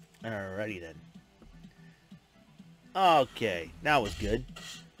 Alrighty then. Okay. That was good.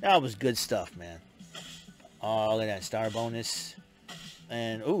 That was good stuff, man. Oh, look at that star bonus.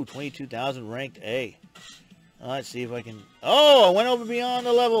 And, ooh, 22,000 ranked A. Let's see if I can... Oh, I went over beyond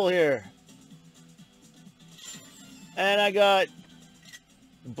the level here. And I got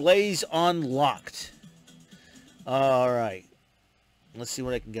Blaze unlocked. Alright. Let's see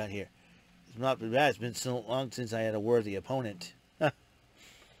what I can get here. It's not bad. It's been so long since I had a worthy opponent.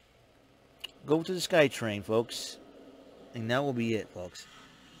 Go to the Sky Train, folks. And that will be it, folks.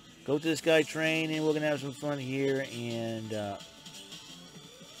 Go to the Sky Train, and we're going to have some fun here, and,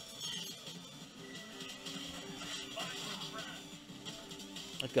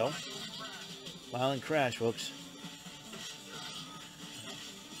 let's go. Violent crash, folks.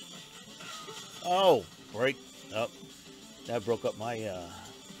 Oh, break. Oh, that broke up my,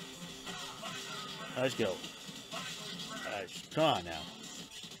 let's go. Come on now.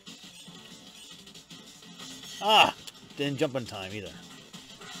 Ah! Didn't jump in time, either.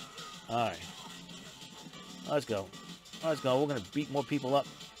 Alright. Let's go. Let's go. We're gonna beat more people up.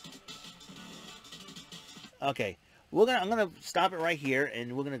 Okay. I'm gonna stop it right here,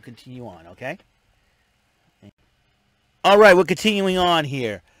 and we're gonna continue on, okay? Alright, we're continuing on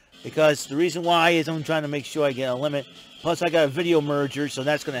here. Because the reason why is I'm trying to make sure I get a limit. Plus, I got a video merger, so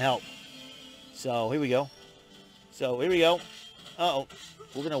that's gonna help. So, here we go. So, here we go. Uh-oh.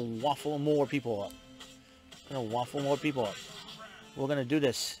 We're gonna waffle more people up. We're gonna do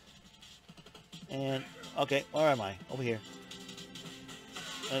this. And, okay, where am I? Over here.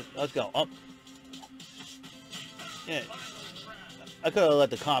 Let's go. Up. Yeah. I could have let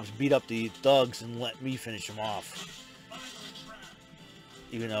the cops beat up the thugs and let me finish them off.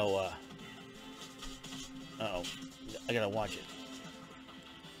 Even though, uh-oh. I gotta watch it.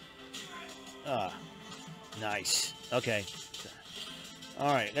 Ah. Nice. Okay.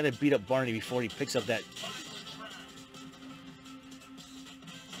 Alright, I gotta beat up Barney before he picks up that...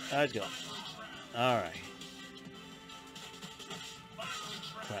 Let's go. Alright.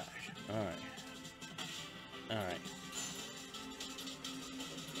 Crash. Alright. Alright.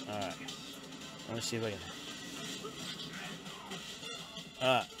 Alright. I want to see if I can...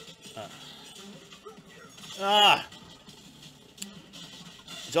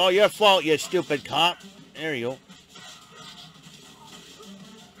 It's all your fault, you stupid cop. There you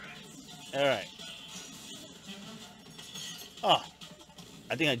go. Alright. Oh.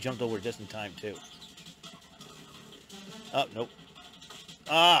 I think I jumped over just in time, too. Oh, nope.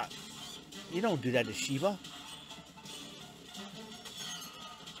 Ah! You don't do that to Shiva.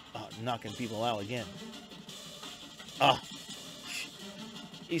 Oh, knocking people out again. Oh.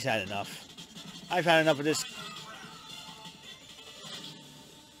 He's had enough. I've had enough of this.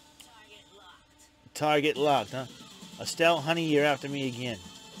 Target locked, huh? Estelle, honey, you're after me again.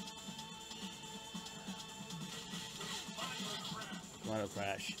 Auto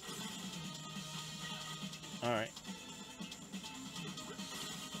crash. Alright.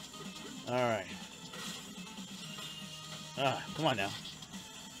 Alright. Ah, come on now.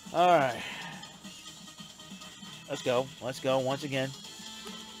 Alright. Let's go. Let's go once again.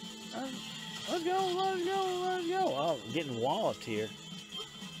 Let's go, let's go, let's go. Oh, I'm getting walloped here.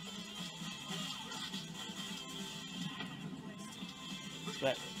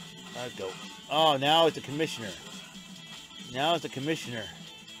 Let's go. Oh, now it's the commissioner. Now it's the commissioner.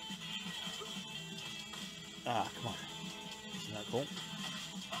 Ah, come on. Isn't that cool?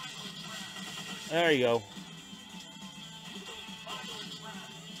 There you go.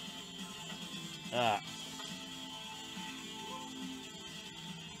 Ah.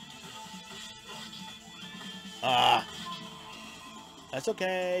 Ah. That's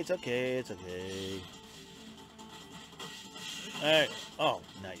okay. It's okay. It's okay. Alright. Oh,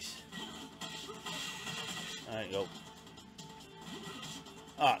 nice. Alright, go.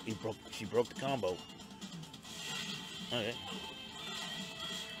 Ah, she broke the combo. Okay.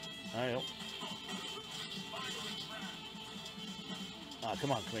 Alright, go. Ah,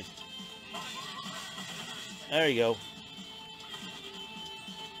 come on, come in. There you go.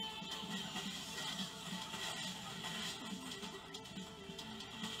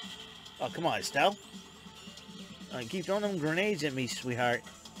 Oh, come on, Estelle. Keep throwing them grenades at me, sweetheart.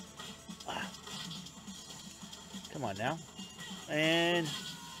 Ah. Come on now. And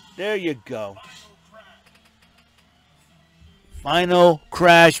there you go. Final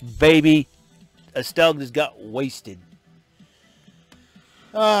crash, baby. Estelle just got wasted.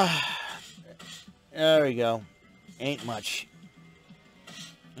 Ah. There we go. Ain't much.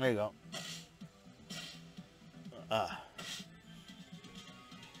 There you go.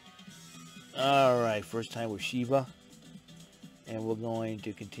 Alright, first time with Shiva. And we're going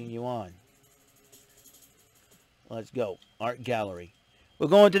to continue on. Let's go. Art gallery. We're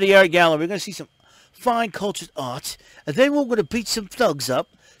going to the art gallery. We're going to see some fine cultured art. And then we're going to beat some thugs up.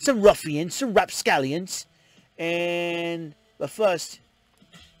 Some ruffians. Some rapscallions. But first...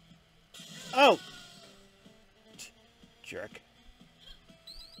 Oh! Jerk.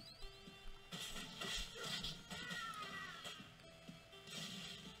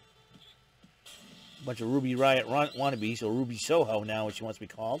 Bunch of Ruby Riot wannabes, or Ruby Soho now, what she wants to be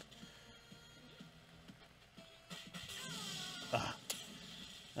called.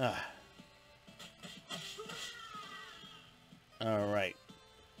 Alright.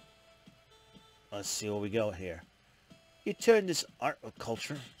 Let's see what we got here. You turn this art of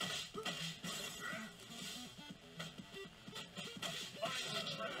culture.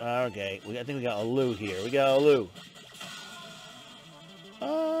 Okay, I think we got a Lou here. We got a Lou.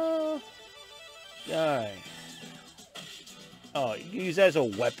 Alright. Oh, you can use that as a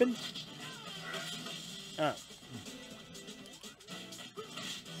weapon? Oh.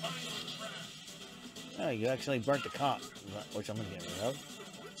 Oh, you actually burnt the cop, which I'm going to get rid of.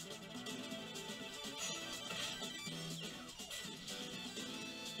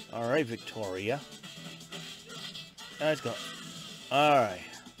 Alright, Victoria. Let's go. Alright.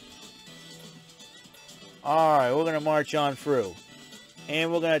 Alright, we're going to march on through.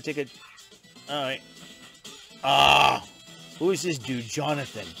 And we're going to take a... Alright. Ah! Who is this dude?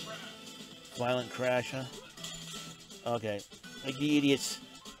 Jonathan. Violent crash, huh? Okay. Like the idiots.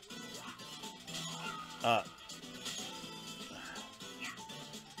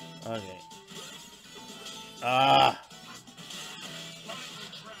 Okay. Ah!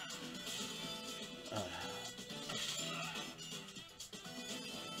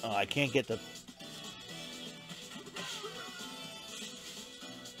 Oh, I can't get the...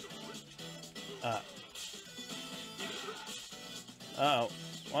 Uh-oh.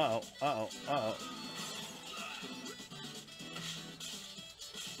 Uh-oh. Uh-oh. Uh-oh.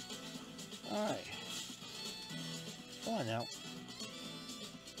 Alright. Come on now.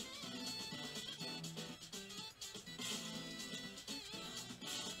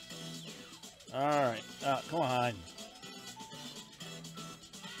 Alright. Come on.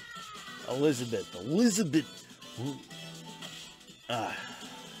 Elizabeth.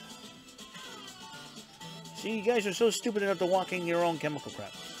 See, you guys are so stupid enough to walk in your own chemical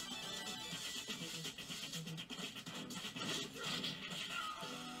crap.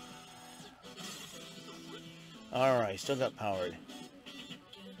 Alright, still got powered.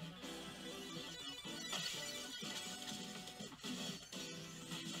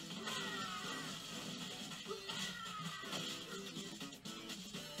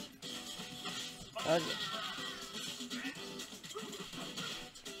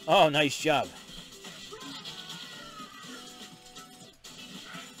 Oh, nice job.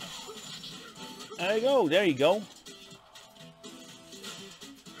 There you go. There you go.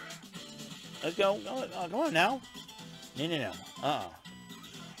 Let's go. Oh, come on now. No.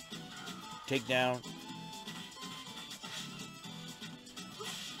 Take down.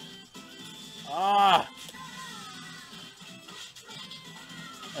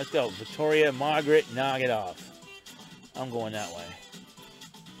 Let's go. Victoria, Margaret, knock it off. I'm going that way.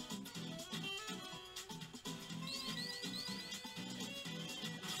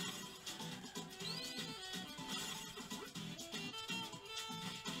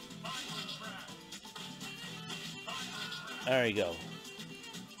 There you go.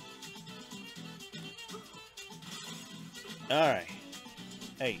 Alright.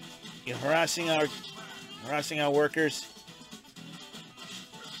 Hey, You're harassing our workers.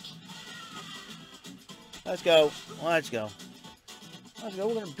 Let's go. Let's go. Let's go.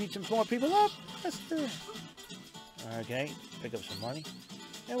 We're gonna beat some more people up. Let's do it. Okay. Pick up some money.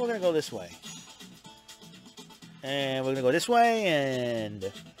 And we're gonna go this way. And we're gonna go this way.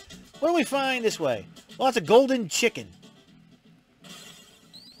 And what do we find this way? Well, it's a golden chicken.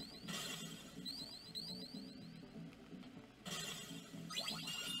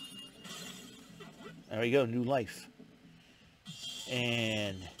 There we go, new life.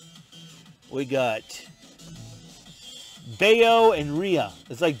 And we got Bayo and Rhea.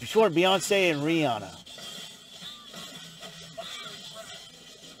 It's like short Beyonce and Rihanna.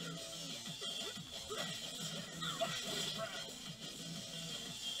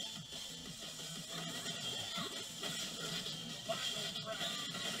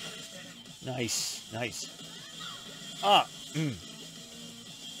 Nice, nice. Ah,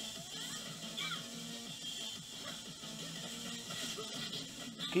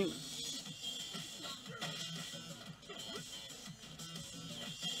 Keep.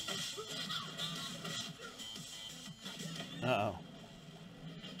 Uh-oh.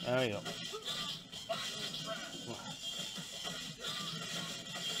 There we go.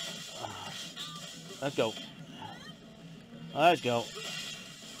 Let's go. Let's go.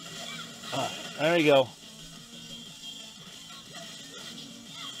 There we go.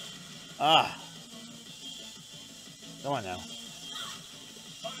 Ah. Come on now.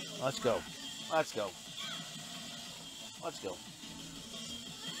 Let's go. Let's go. Let's go.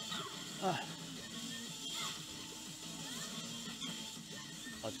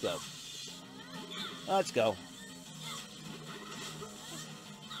 Let's go. Let's go.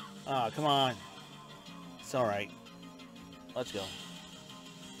 Ah, come on. It's all right. Let's go.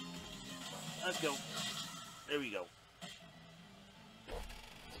 Let's go. There we go.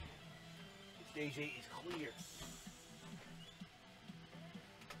 Stage 8 is clear.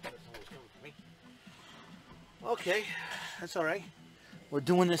 Okay, that's all right. We're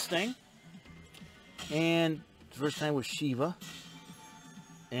doing this thing. And first time with Shiva.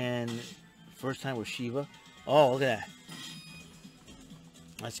 And first time with Shiva. Oh, look at that.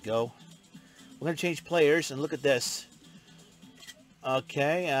 Let's go. We're going to change players and look at this.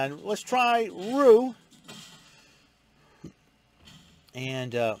 Okay, and let's try Rue.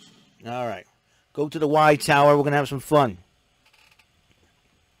 And, all right. Go to the Y Tower. We're going to have some fun.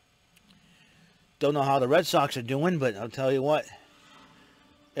 Don't know how the Red Sox are doing, but I'll tell you what.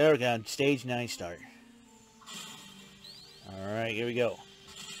 There we go. Stage 9 start. All right, here we go.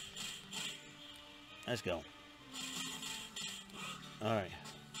 Let's go. All right.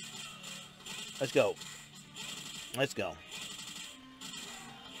 Let's go. Let's go.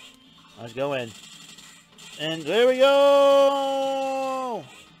 Let's go in. And there we go!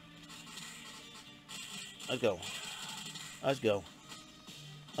 Let's go. Let's go.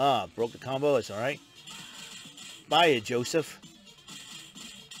 Ah, broke the combo. It's alright. Buy it, Joseph.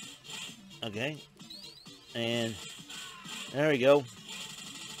 Okay. And there we go.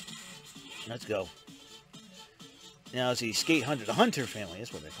 Let's go. Now it's the Skate Hunter. The Hunter family.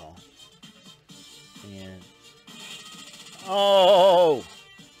 That's what they call. And oh!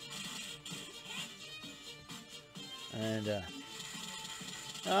 And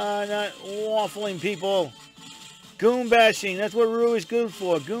not waffling people. Goon bashing. That's what Rue is good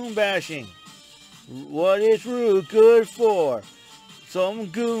for. Goon bashing. What is Rue good for? Some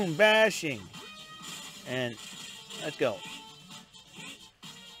goon bashing. And let's go.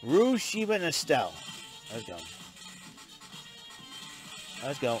 Rue, Shiva, and Estelle. Let's go.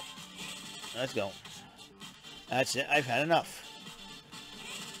 Let's go. Let's go. That's it. I've had enough.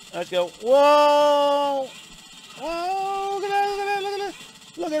 Let's go. Whoa! Whoa! Look at that! Look at that! Look at that!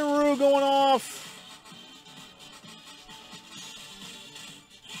 Look at Rue going off.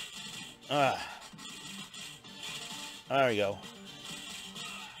 There we go.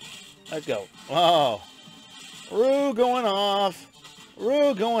 Let's go. Oh. Rue going off.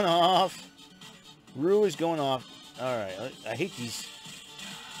 Rue going off. Rue is going off. Alright. I hate these.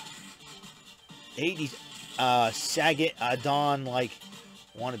 Saget Adon like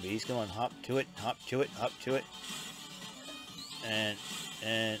wannabes. Come on, hop to it, hop to it, hop to it. And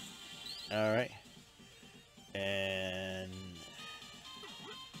alright. And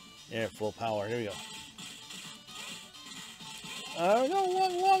there, full power. Here we go. There we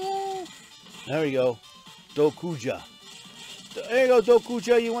go. There we go. Dokuja. There you go,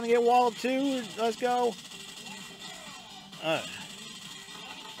 Dokuja. You want to get walled too? Let's go.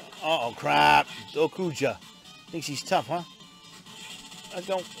 Uh-oh, crap. Dokuja. Thinks he's tough, huh? Let's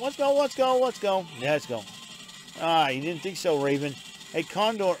go. Let's go. Let's go. Let's go. Yeah, let's go. Ah, you didn't think so, Raven. Hey,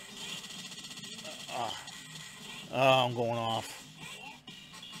 Condor. Oh, I'm going off.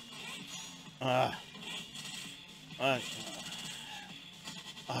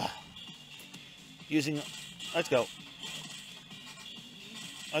 Using... Let's go.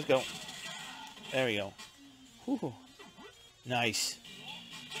 Let's go. There we go. Whew. Nice.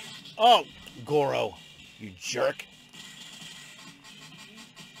 Oh, Goro. You jerk.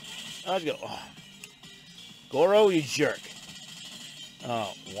 Let's go. Oh. Goro, you jerk.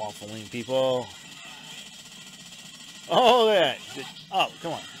 Oh, waffling people. Oh, look at that. Oh,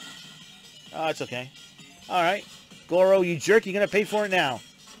 come on. Oh, it's okay. All right. Goro, you jerk. You're going to pay for it now.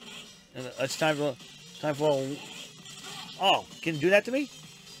 It's time for... Oh, can you do that to me?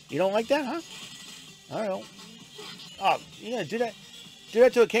 You don't like that, huh? I don't know. Oh, you going to do that? Do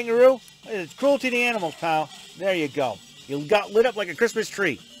that to a kangaroo? It's cruelty to animals, pal. There you go. You got lit up like a Christmas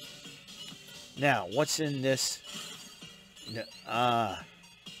tree. Now, what's in this?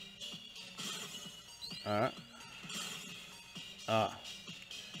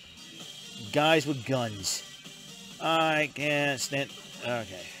 Guys with guns. I can't stand...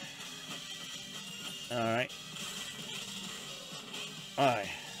 Okay. Alright. Alright.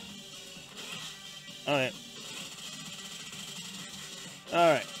 Alright.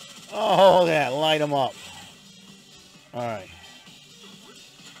 Alright. Oh, that. Light them up. Alright.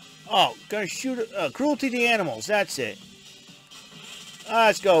 Oh, gonna shoot... cruelty to animals. That's it.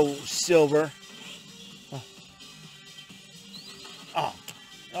 Let's go, Silver. Oh.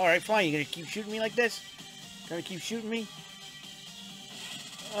 Alright, fine. You gonna keep shooting me like this? Gonna keep shooting me?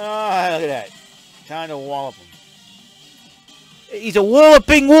 Oh, look at that. Time to wallop him. He's a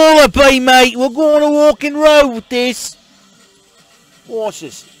walloping wallaby, mate. We're going to walk in road with this. What's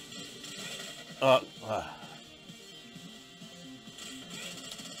this?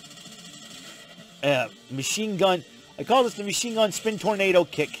 Machine gun. I call this the machine gun spin tornado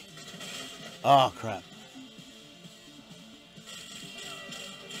kick. Oh, crap.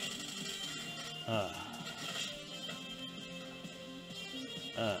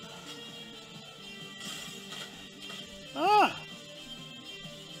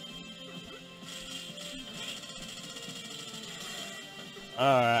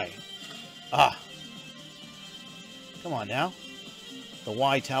 Alright. Come on now. The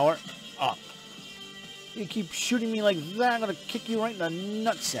Y tower. You keep shooting me like that, I'm gonna kick you right in the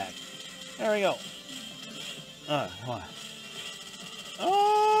nutsack. There we go. Come on.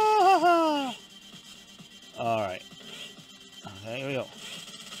 Alright. Okay, here we go.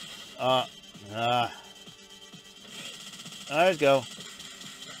 Let's go.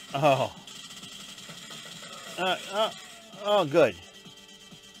 Oh, good.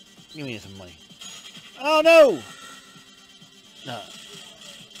 Give me some money. Oh, no! No.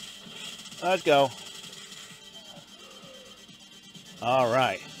 Let's go.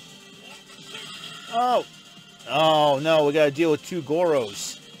 Alright. Oh! Oh, no, we gotta deal with 2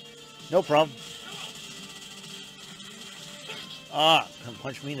 Goros. No problem. Come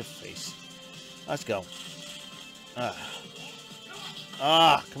punch me in the face. Let's go. Come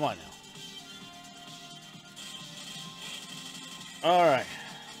on now. Alright.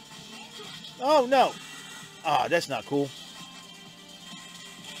 Oh, no! That's not cool.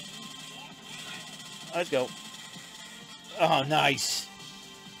 Let's go. Oh, nice.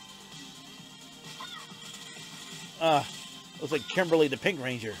 Looks like Kimberly the Pink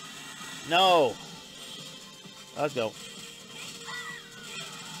Ranger. No. Let's go.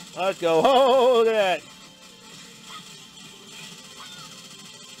 Let's go. Oh, look at that.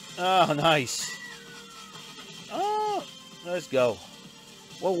 Oh, nice. Oh, let's go.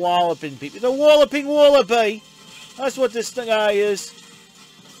 We're walloping people. The walloping wallaby. That's what this guy is.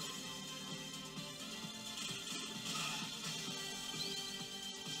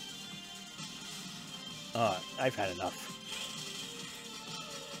 I've had enough.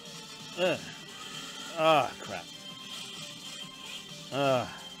 Crap.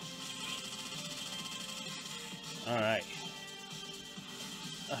 Alright.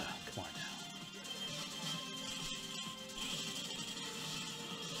 Come on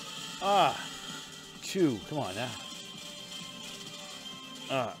now. 2. Come on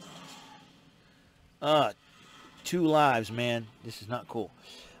now. 2 lives, man. This is not cool.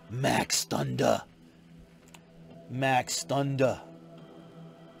 Max Thunder. Max Thunder.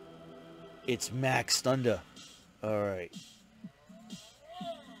 It's Max Thunder. Alright.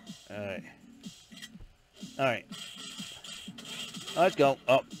 Alright. Alright. Let's go.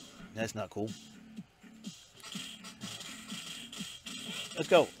 Oh, that's not cool. Let's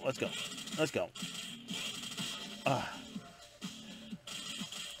go. Let's go. Let's go.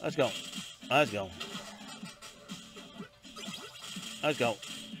 Let's go. Let's go. Let's go.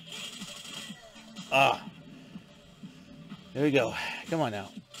 Here we go. Come on now.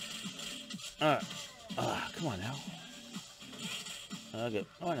 Come on now. Okay,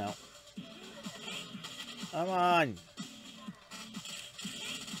 come on now. Come on.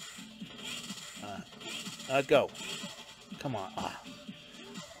 Let's go. Come on.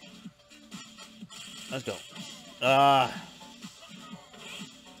 Let's go.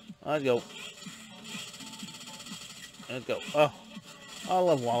 Let's go. Let's go. Oh, I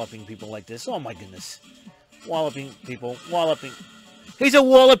love walloping people like this. Oh my goodness. Walloping people. Walloping. He's a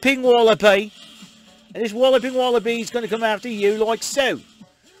walloping wallopy. And this walloping wallaby is going to come after you like so.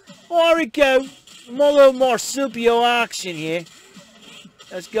 There we go. A little more supio action here.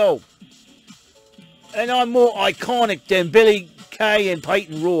 Let's go. And I'm more iconic than Billy Kay and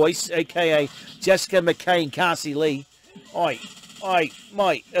Peyton Royce, a.k.a. Jessica McKay and Cassie Lee. Oi,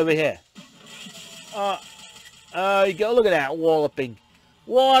 mate, over here. You go. Look at that walloping.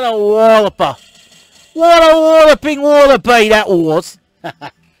 What a walloper. What a walloping wallaby that was.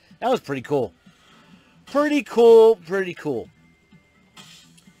 That was pretty cool. Pretty cool.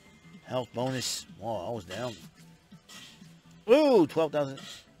 Health bonus. Oh, I was down. Ooh, 12,000.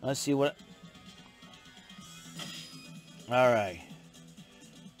 Let's see what... Alright.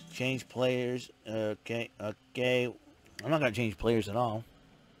 Change players. Okay. I'm not going to change players at all.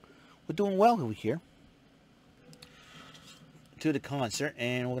 We're doing well over here. To the concert.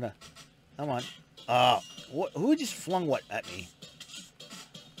 And we're going to... Come on. Who just flung what at me?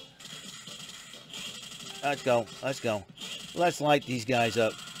 Let's go. Let's light these guys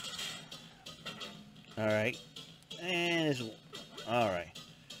up. Alright. And this... Alright.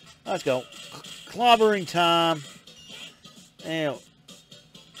 Let's go. Clobbering time. And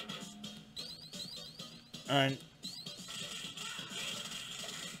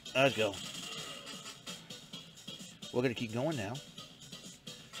let's go. We're going to keep going now.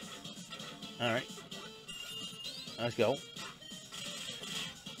 Alright. Let's go.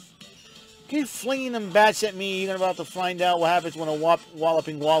 Keep flinging them bats at me. You're about to find out what happens when a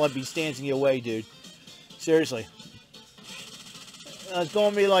walloping wallaby stands in your way, dude. Seriously. It's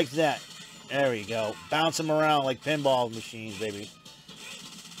going to be like that. There we go. Bounce them around like pinball machines, baby.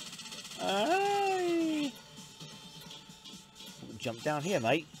 Jump down here,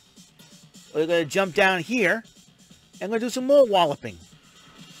 mate. We're going to jump down here. And we're going to do some more walloping.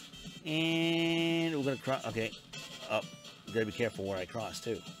 And we're going to cross. Okay. Oh, you got to be careful where I cross,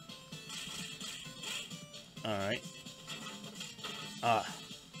 too. Alright.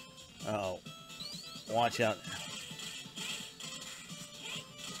 Uh-oh. Watch out.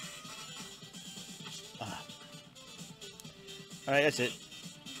 Alright, that's it.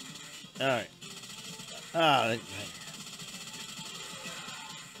 Alright.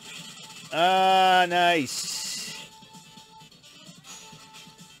 Nice.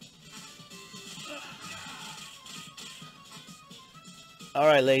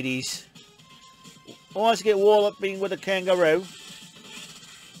 Alright, ladies. Who wants to get walloping with a kangaroo?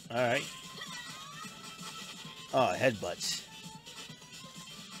 Alright. Oh, headbutts.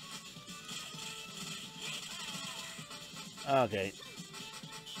 Okay.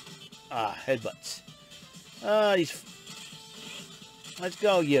 Headbutts. These... Let's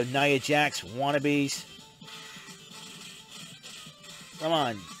go, you Nia Jax wannabes. Come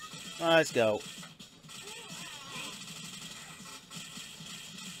on. Let's go.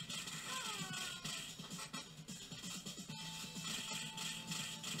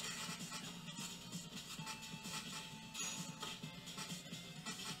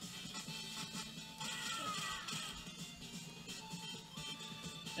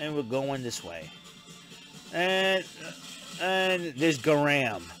 And we're going this way. And there's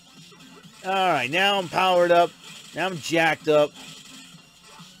Garam. Alright, now I'm powered up. Now I'm jacked up.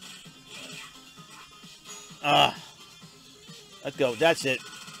 Let's go. That's it.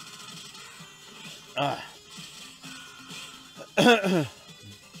 The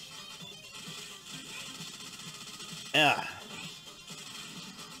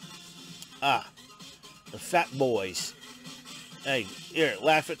fat boys. Hey, here,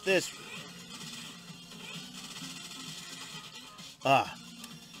 laugh at this.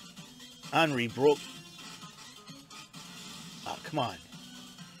 Henry broke. Come on.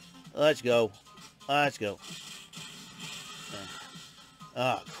 Let's go. Let's go.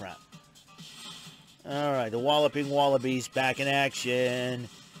 Crap. Alright, the walloping wallabies back in action.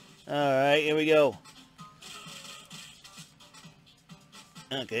 Alright, here we go.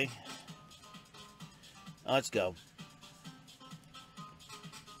 Okay. Let's go.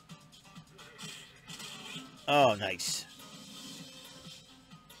 Oh, nice.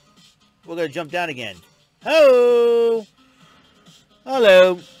 We're going to jump down again. Hello.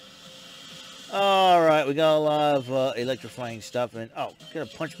 Hello. All right, we got a lot of electrifying stuff, and oh, gonna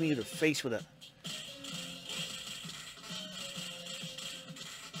punch me in the face with a.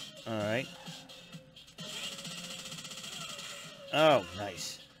 All right. Oh,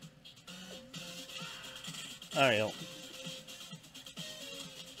 nice. All right.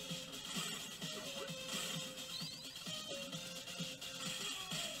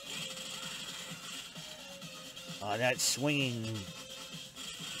 Oh, that swinging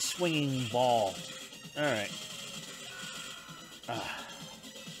ball. All right.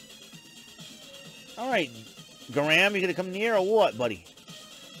 All right, Graham, you gonna come near or what, buddy?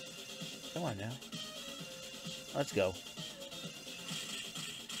 Come on now. Let's go.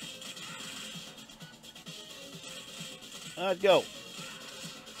 Let's go.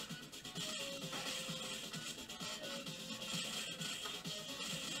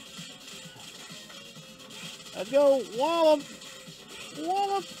 Let's go. Wallop.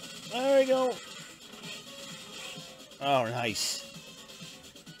 Wallop. There we go. Oh, nice.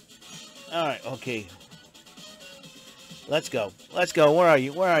 All right, okay. Let's go. Let's go. Where are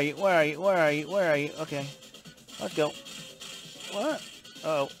you? Where are you? Where are you? Where are you? Where are you? Okay. Let's go. What?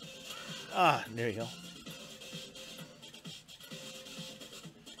 Oh. Ah, there you go.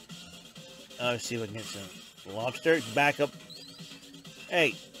 Let's see if I can get some lobster. Back up.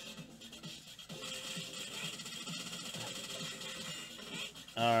 Hey.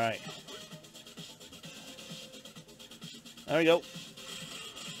 All right. There we go.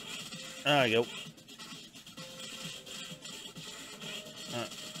 There we go.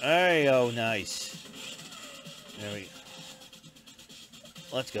 There you go. Nice. There we go.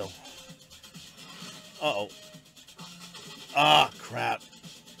 Let's go. Uh-oh. Ah, crap.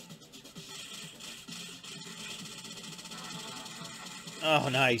 Oh,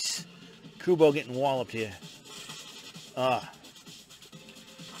 nice. Kubo getting walloped here. Ah.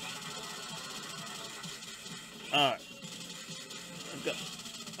 All right. Let's go.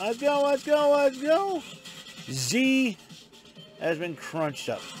 Let's go, let's go, let's go. Z has been crunched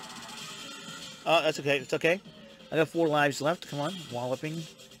up. Oh, that's okay. It's okay. I got 4 lives left. Come on. Walloping.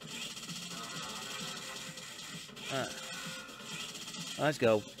 Let's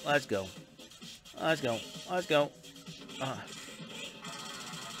go. Let's go. Let's go. Let's go.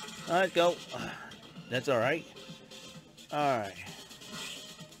 Let's go. That's all right. All right.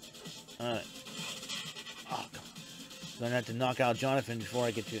 All right. Oh, I'm gonna have to knock out Jonathan before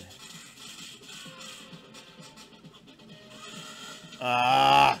I get to.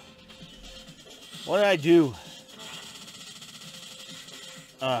 What did I do?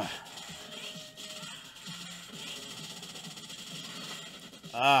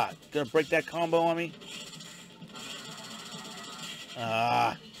 Gonna break that combo on me.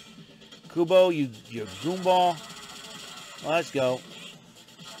 Kubo, you goomball. Let's go.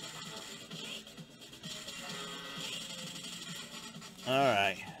 All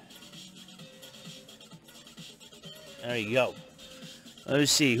right. There you go.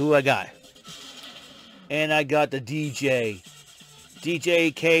 Let's see who I got. And I got the DJ.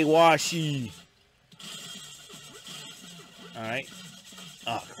 DJ K. Washi. All right.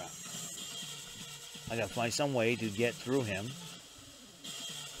 Oh, crap. I gotta find some way to get through him.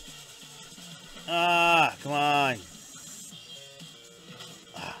 Come on.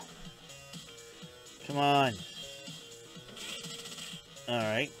 Come on. All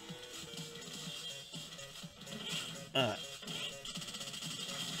right. All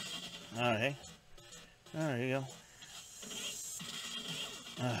right. There you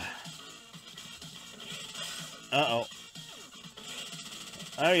go. Uh-oh.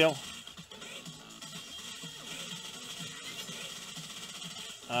 There you go.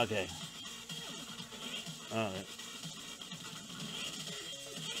 Okay. All right.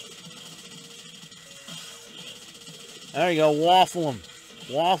 There you go. Waffle him.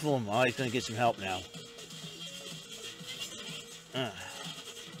 Waffle him. Oh, he's going to get some help now.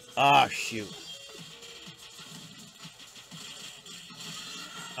 Shoot.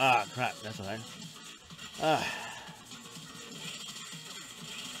 Crap. That's all right. All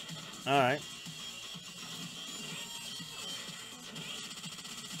right.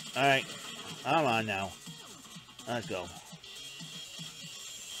 All right. I'm on now. Let's go.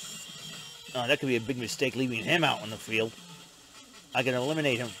 Oh, that could be a big mistake leaving him out on the field. I can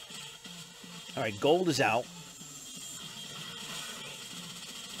eliminate him. All right, gold is out.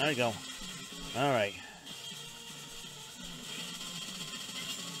 There you go. All right.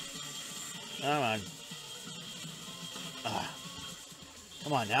 Come on.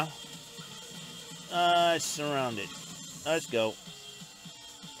 Come on now. Surround it. Let's go.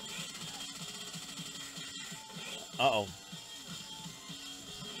 Uh-oh.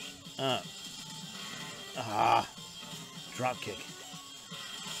 Ah. Drop kick.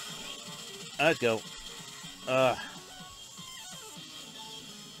 Let's go.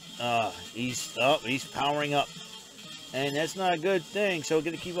 He's powering up. And that's not a good thing, so we're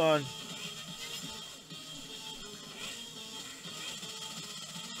gonna keep on.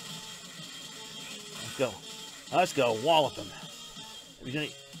 Let's go. Let's go. Wallop him. We're gonna...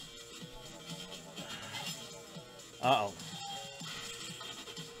 Uh-oh.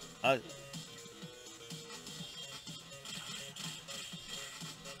 Uh-oh.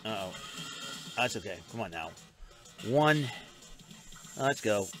 That's okay. Come on now. One. Let's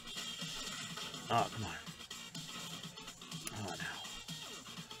go. Oh, come on. Come on now.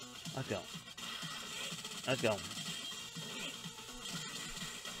 Let's go. Let's go.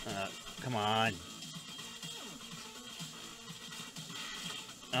 Come on.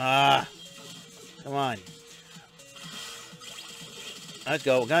 Come on. Let's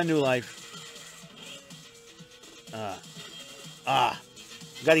go. Got a new life.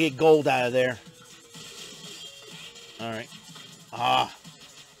 Got to get gold out of there. All right.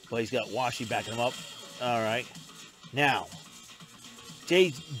 But he's got Washi backing him up. All right. Now,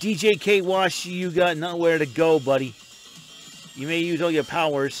 DJ K Washi, you got nowhere to go, buddy. You may use all your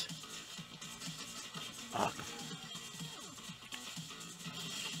powers.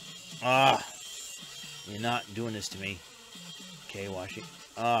 You're not doing this to me. Okay, Washi.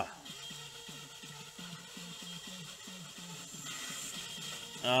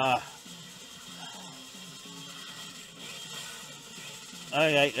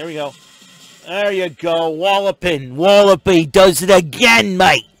 Alright, there we go. There you go. Walloping. Wallopy does it again,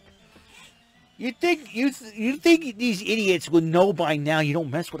 mate. You think these idiots would know by now you don't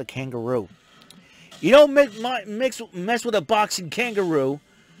mess with a kangaroo. You don't mess with a boxing kangaroo.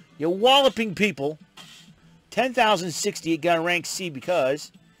 You're walloping people. 10,060 got a rank C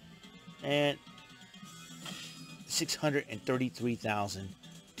because, and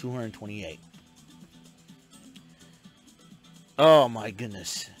 633,228. Oh my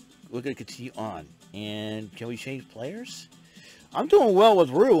goodness. We're going to continue on. And can we change players? I'm doing well with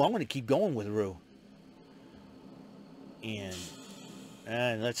Rue. I'm going to keep going with Rue. And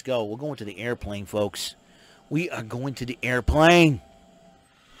let's go. We're going to the airplane, folks. We are going to the airplane.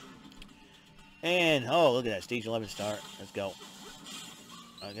 And, oh, look at that. Stage 11 start. Let's go.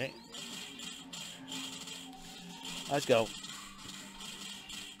 Okay. Let's go.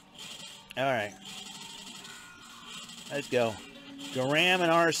 Alright. Let's go. Garam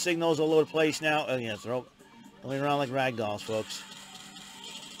and our signals all over the place now. Oh, yeah, throw going around like ragdolls, folks.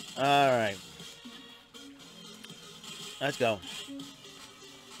 Alright. Let's go.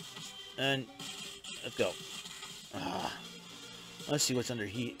 And let's go. Let's see what's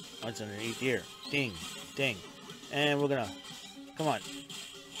underneath here. Ding, ding. And we're gonna come on.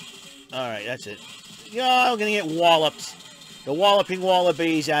 Alright, that's it. Y'all gonna get walloped. The walloping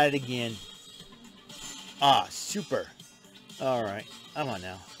wallabies at it again. Super. Alright. Come on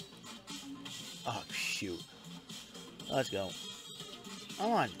now. Oh, shoot. Let's go.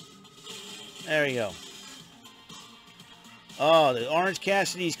 Come on. There we go. Oh, the Orange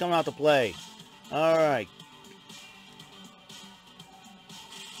Cassidy's coming out to play. Alright.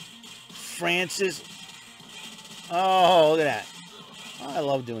 Francis. Oh, look at that. I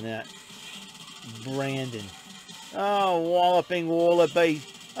love doing that. Brandon. Oh, walloping wallaby.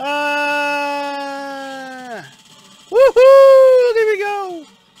 Woohoo! There we go.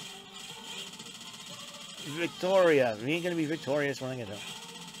 Victoria. We ain't gonna be victorious when I get there.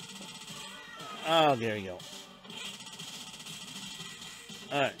 Oh, there you go.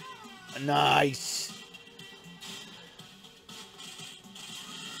 Alright. Nice.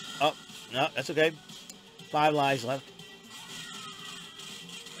 Oh, no, that's okay. 5 lives left.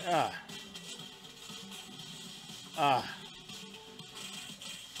 Alright.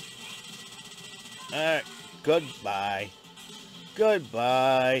 Goodbye.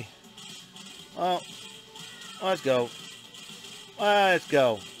 Goodbye. Well, let's go. Let's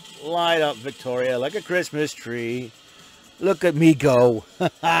go. Light up, Victoria, like a Christmas tree. Look at me go.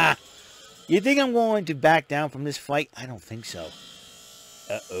 You think I'm going to back down from this fight? I don't think so.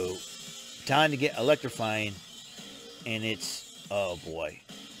 Uh-oh. Time to get electrifying. And it's... oh, boy.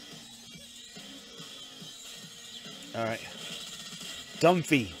 Alright.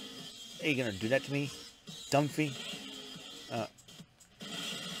 Dumphy. Are you going to do that to me? Dumphy?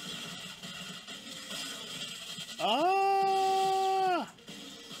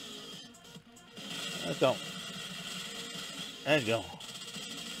 Let's go. Let's go.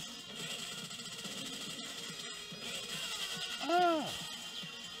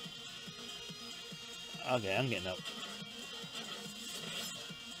 Okay, I'm getting up.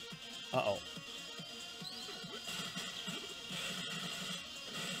 Uh-oh.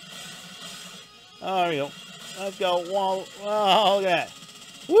 Oh, there we go. Let's go. Wall. Oh, look at that.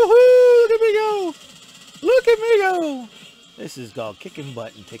 Woohoo! Look at me go! Look at me go! This is called kicking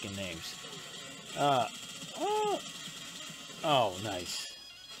butt and taking names. Oh, nice.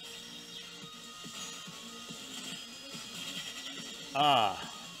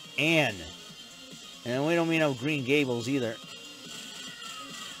 Anne. And we don't mean no Green Gables either.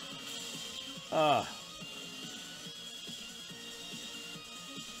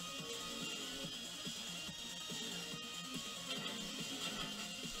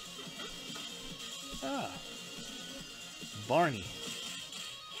 Barney.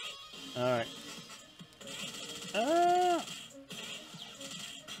 Alright.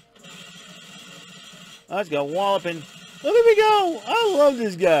 Let's go. Walloping. Look at me go! I love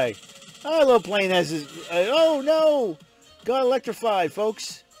this guy. I love playing as this. Oh, no! Got electrified,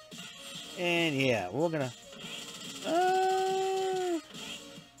 folks. And, yeah, we're gonna...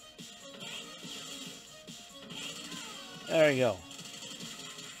 there you go.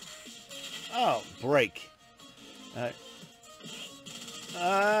 Oh, break.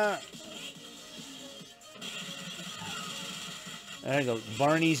 There you go.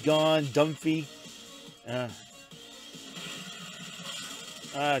 Barney's gone. Dumpy.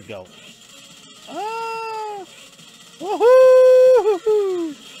 Go.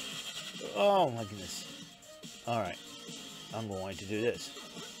 Woohoo! Oh my goodness. Alright. I'm going to do this.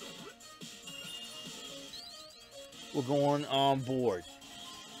 We're going on board.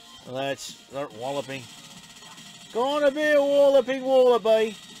 Let's start walloping. Gonna be a walloping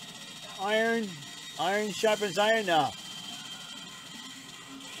wallaby. Iron sharpens iron now.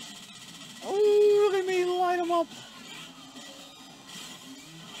 Oh, look at me light them up.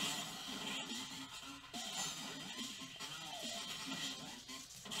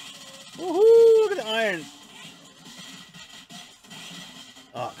 Woohoo! Look at the iron.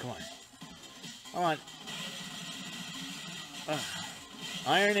 Oh, come on. Come on.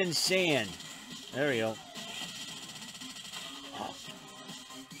 Iron and sand. There we go. Oh.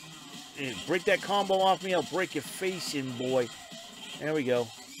 Hey, break that combo off me, I'll break your face in, boy. There we go.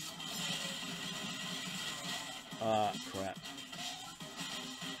 Crap.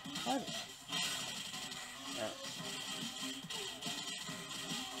 What?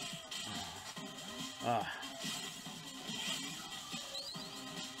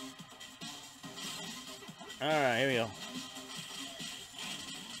 Alright, here we go.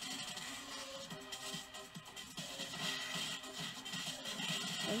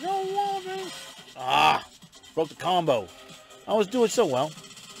 Broke the combo. I was doing so well.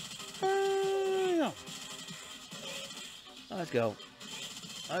 Let's go.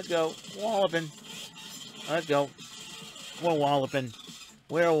 Let's go. Walloping. Let's go. We're walloping.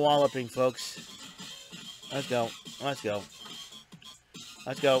 We're walloping, folks. Let's go. Let's go.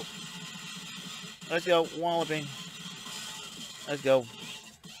 Let's go. Let's go. Walloping. Let's go.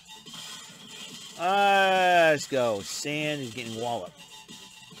 Let's go. Sand is getting walloped.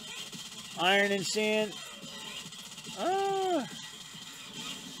 Iron and sand.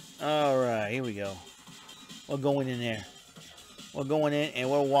 Alright, here we go. We're going in there. We're going in and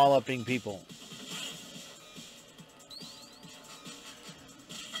we're walloping people.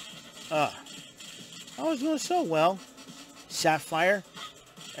 I was doing so well. Sapphire.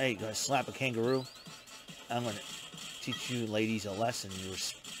 Hey, gonna slap a kangaroo. I'm gonna teach you ladies a lesson.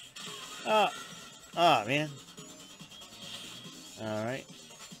 Man. Alright.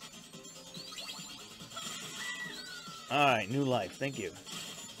 Alright, new life. Thank you.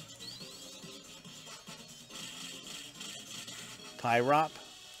 Pyrop.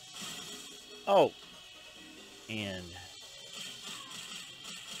 Oh. And...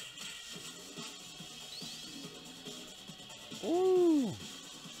 ooh.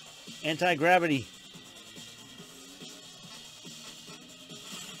 Anti-gravity.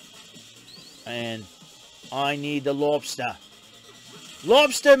 And I need the lobster.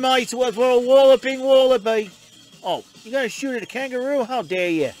 Lobster, mate, for a walloping wallaby. Oh, you gonna shoot at a kangaroo? How dare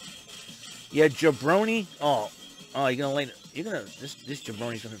you? You jabroni. Oh, you're gonna lay. You're gonna. This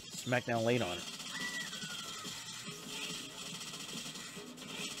jabroni's gonna smack down late on it.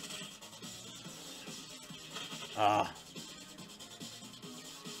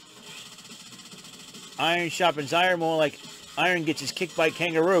 Iron sharpens iron, more like iron gets his kicked by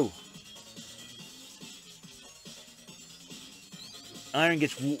kangaroo. Iron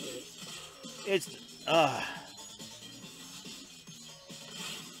gets... it's... Alright.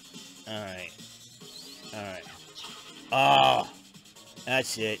 Alright. Oh!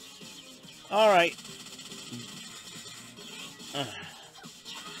 That's it. Alright.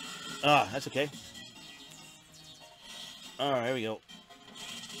 That's okay. Alright, here we go.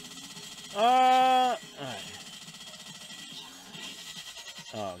 Alright.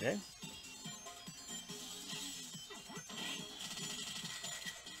 Okay.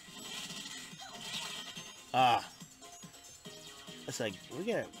 It's like, we're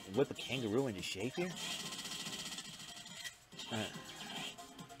gonna whip a kangaroo into shape here?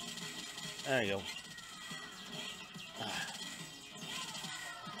 There you go.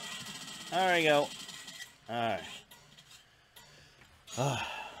 There you go. Alright.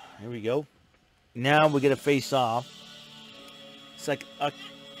 Here we go. Now we're gonna face off. It's like a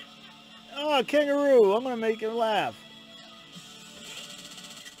kangaroo. I'm gonna make him laugh.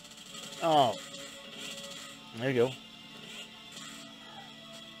 Oh. There you go.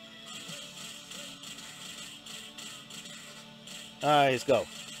 Alright, let's go.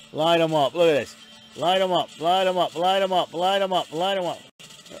 Light them up. Look at this. Light them up. Light them up. Light them up. Light them up. Light them up.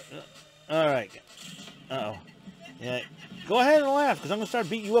 Alright. Uh-oh. Yeah. Go ahead and laugh, because I'm going to start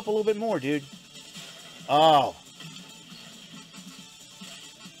beating you up a little bit more, dude. Oh.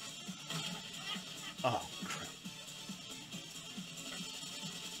 Oh, crap.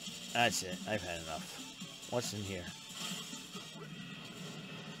 That's it. I've had enough. What's in here?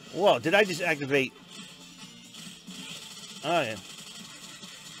 Whoa, did I just activate? Oh, yeah.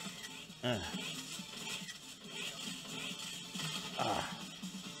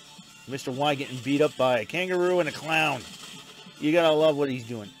 Mr. Y getting beat up by a kangaroo and a clown. You gotta love what he's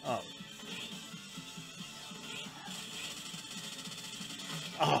doing. Oh.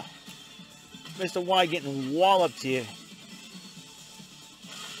 Oh. Mr. Y getting walloped here.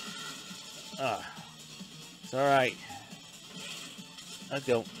 It's alright. Let's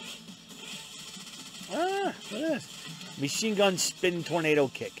go. Look at this. Machine gun spin tornado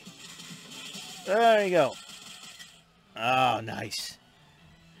kick. There you go. Oh, nice.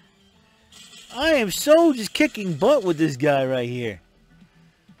 I am so just kicking butt with this guy right here.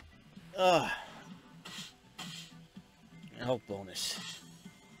 Health bonus.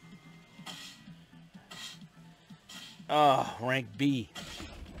 Rank B.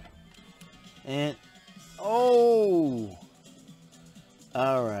 And, oh.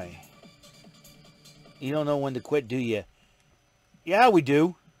 Alright. You don't know when to quit, do you? Yeah, we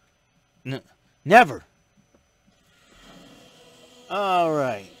do. Never.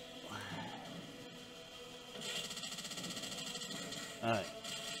 Alright. Alright.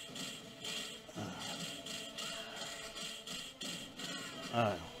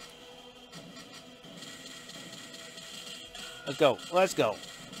 Alright. Let's go. Let's go.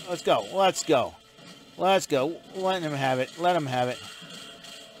 Let's go. Let's go. Let's go. Let him have it. Let him have it.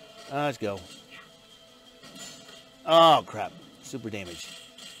 Let's go. Oh, crap. Super damage.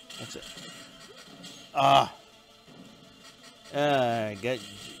 That's it. Got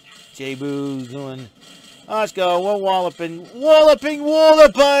J-Boo doing... Let's go. We're walloping. Walloping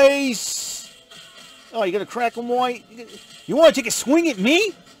Wallapies! Oh, you gonna crack him, White? You want to take a swing at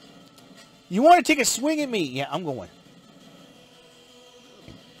me? You want to take a swing at me? Yeah, I'm going.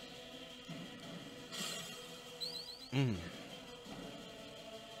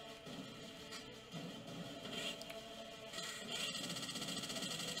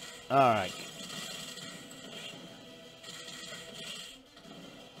 Alright.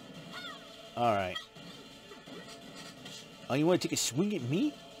 Alright. Oh, you want to take a swing at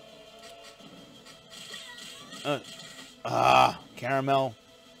me? Caramel.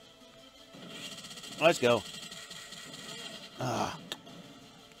 Let's go.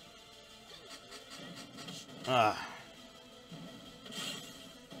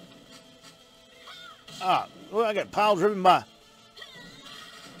 Well, I got pile driven by.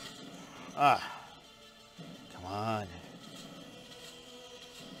 Come on.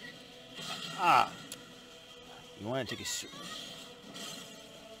 You want to take a...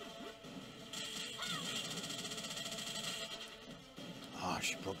 Oh,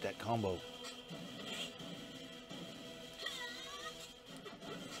 she broke that combo.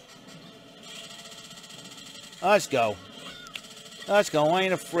 Let's go. Let's go. I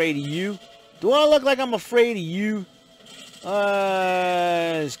ain't afraid of you. Do I look like I'm afraid of you?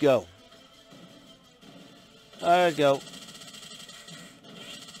 Let's go. Let's go.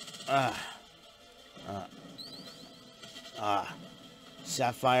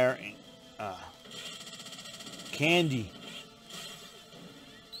 Sapphire and candy.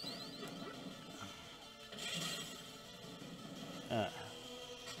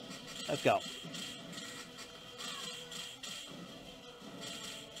 Let's go.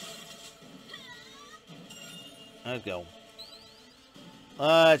 Let's go.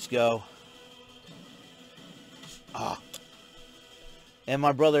 Let's go. And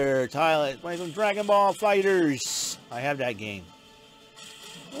my brother Tyler is playing some Dragon Ball Fighters. I have that game.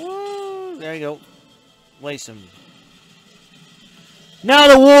 Woo! There you go. Lay some. Now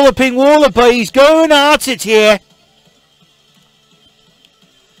the walloping walloper. He's going at it here.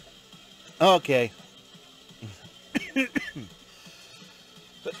 Okay.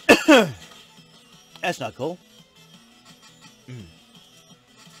 That's not cool.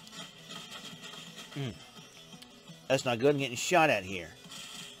 That's not good. I'm getting shot at here.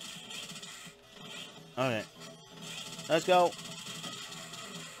 Okay. Let's go.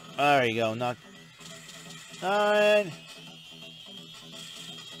 There you go. Knock. Alright.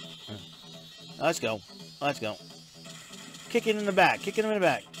 Let's go. Let's go. Kick it in the back. Kick it in the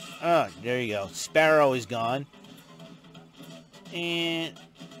back. Oh, there you go. Sparrow is gone. And...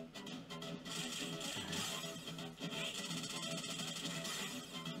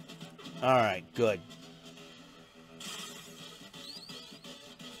 Alright, good.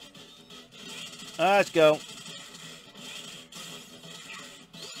 Let's go.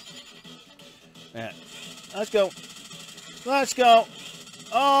 Yeah. Let's go. Let's go.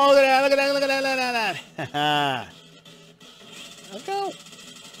 Oh, look at that. Look at that. Look at that. Look at that. Let's go.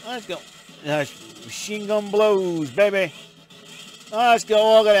 Let's go. Nice machine gun blows, baby. Let's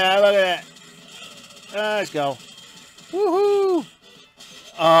go. Look at that. Look at that. Let's go. Woohoo.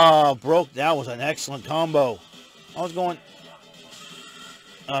 Oh, broke. That was an excellent combo. I was going.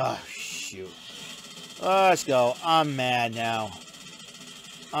 Oh, shoot. Let's go. I'm mad now.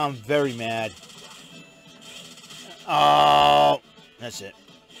 I'm very mad. Oh, that's it.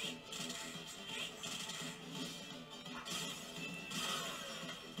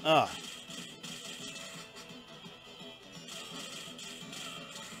 Oh.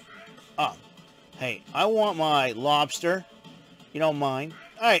 Oh. Hey, I want my lobster. You don't mind?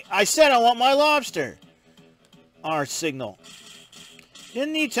 Alright, I said I want my lobster. Our signal.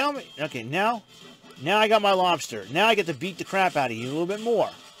 Didn't he tell me? Okay, now I got my lobster. Now I get to beat the crap out of you a little bit more.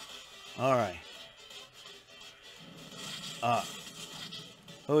 Alright.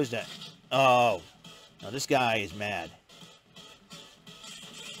 Who is that? Oh. Now this guy is mad.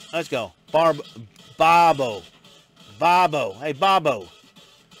 Let's go. Bobo. Bobo. Hey, Bobo.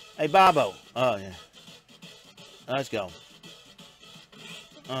 Hey, Bobo. Oh, yeah. Let's go.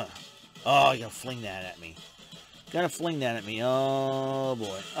 Oh, you're gonna fling that at me. Gonna fling that at me. Oh,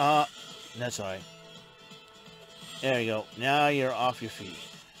 boy. That's all right. There you go. Now you're off your feet.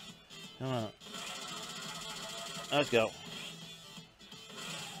 Come on. Let's go.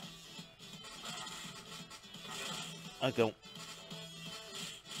 Let's go.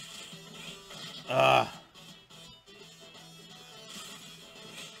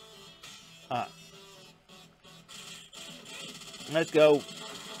 Let's go.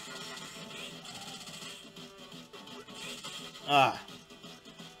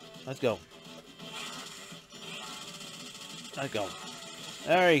 Let's go. Let's go.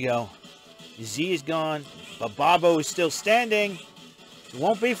 There you go. Z is gone, but Bobo is still standing. It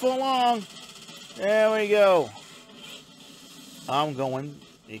won't be for long. There we go. I'm going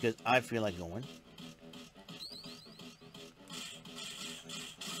because I feel like going.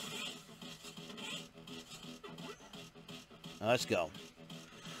 Let's go.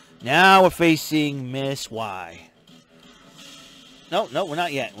 Now we're facing Miss Y. No, we're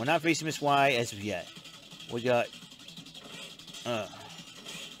not yet. We're not facing Miss Y as of yet. We got...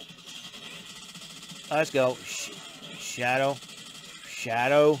 let's go. Shadow.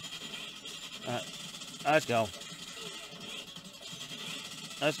 Shadow. Let's go.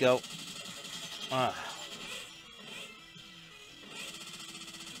 Let's go.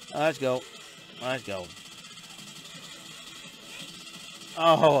 Let's go. Let's go.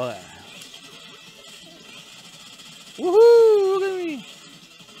 Oh. Woohoo! Look at me.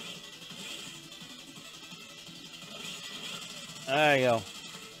 There you go.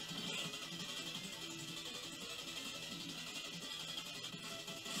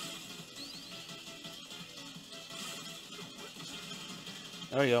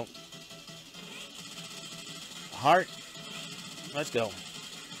 There we go. Heart. Let's go.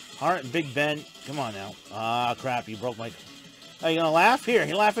 Heart and Big Ben. Come on now. Ah, crap. You broke my... Are you gonna laugh? Here,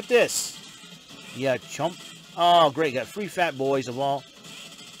 you laugh at this. Yeah, chump. Oh, great. Got 3 fat boys of all.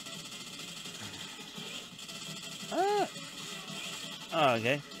 Oh,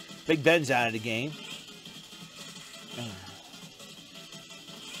 okay. Big Ben's out of the game.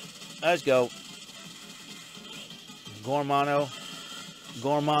 Let's go. Gormano.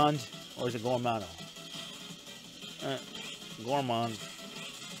 Gourmand. Or is it Gormano? Gourmand.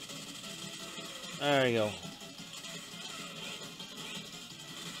 There you go.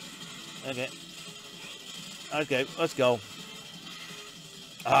 Okay. Okay, let's go.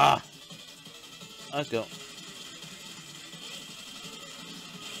 Let's go.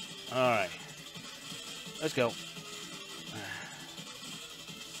 Alright. Let's go.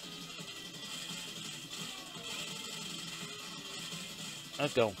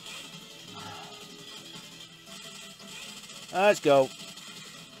 Let's go. Let's go.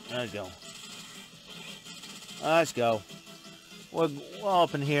 Let's go. Let's go. We're all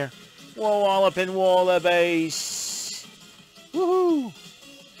up in here. We're all up in Wallace. Woohoo!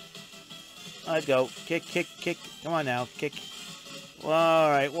 Let's go. Kick, kick, kick. Come on now. Kick.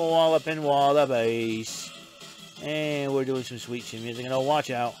 Alright, we're all up in Wallace. And we're doing some sweet chin music. And oh,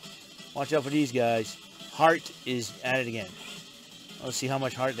 watch out. Watch out for these guys. Heart is at it again. Let's see how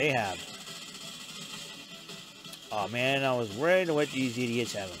much heart they have. Oh man, I was worried what these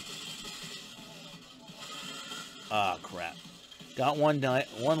idiots have. Ah, crap. Got one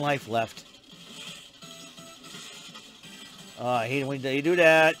life left. I hate it when they do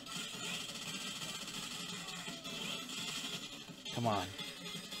that. Come on.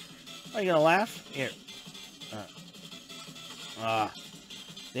 Are you gonna laugh? Here.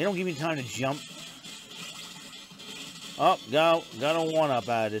 They don't give me time to jump. Oh, got a one-up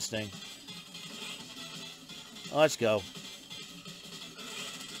out of this thing. Let's go.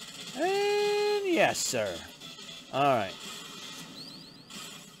 And yes, sir. Alright.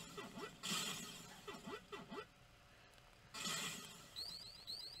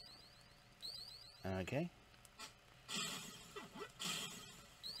 Okay.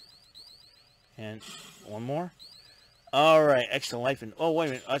 And one more. Alright, extra life and... Oh, wait a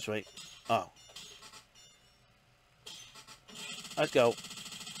minute. That's right. Oh. Let's go.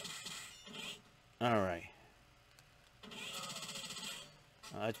 Alright.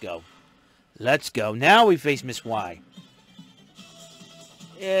 Let's go. Let's go. Now we face Miss Y.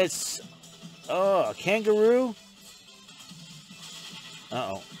 It's... Oh, a kangaroo?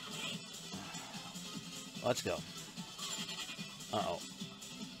 Uh-oh. Let's go. Uh-oh.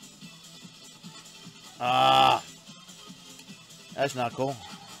 That's not cool.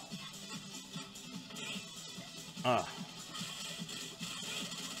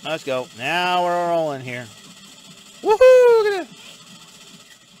 Let's go. Now we're rolling here. Woohoo! Look at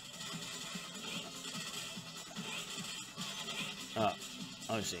that.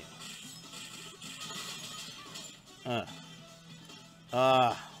 Let me see.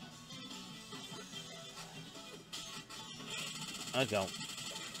 Let's go.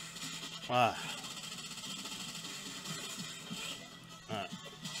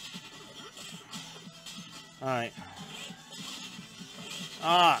 Alright.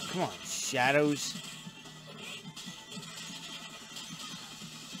 Come on, shadows.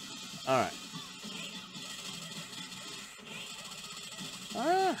 Alright.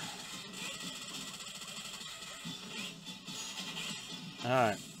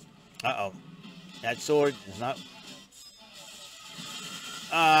 Alright. Uh-oh. That sword is not...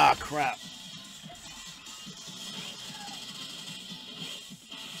 crap.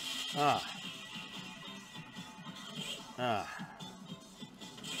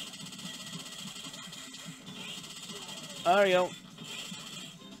 There you go.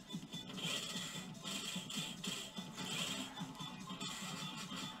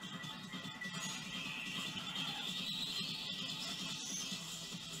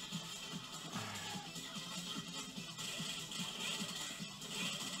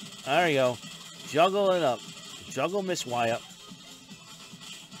 There you go. Juggle it up. Juggle Miss Y up.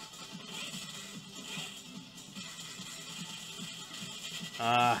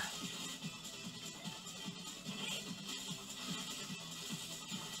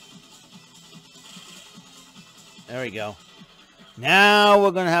 There we go. Now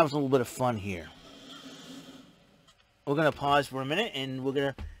we're going to have a little bit of fun here. We're going to pause for a minute and we're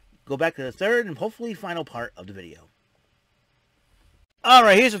going to go back to the third and hopefully final part of the video.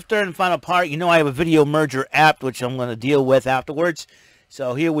 Alright, here's the third and final part. You know I have a video merger app which I'm going to deal with afterwards.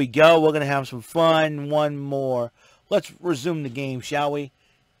 So here we go. We're going to have some fun. One more. Let's resume the game, shall we?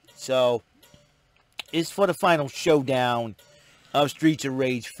 So, it's for the final showdown of Streets of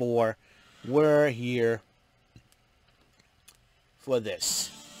Rage 4. We're here for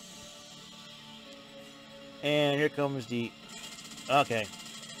this. And here comes the... Okay.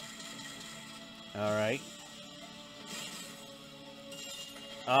 Alright.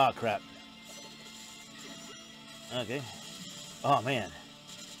 Oh, crap. Okay. Oh, man.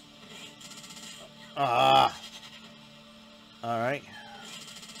 Alright.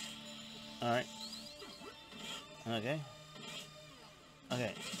 Alright. Okay.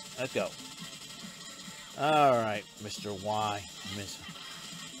 Okay. Let's go. Alright, Mr. Y. Miss.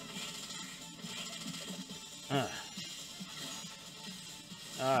 Alright.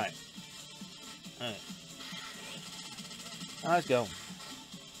 Alright. Let's go.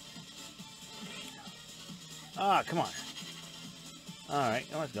 Ah, come on. Alright,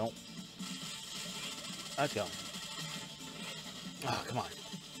 let's go. Let's go. Oh, come on.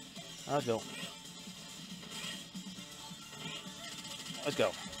 Let's go. Let's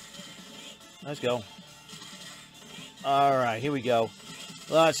go. Let's go. Alright, here we go.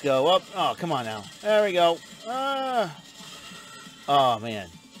 Let's go up. Oh, come on now. There we go. Oh, man.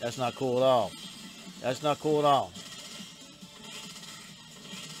 That's not cool at all. That's not cool at all.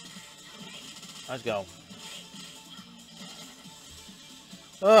 Let's go.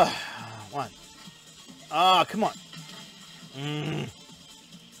 One. Ah, come on.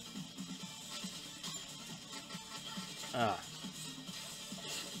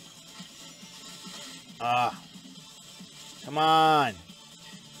 Come on.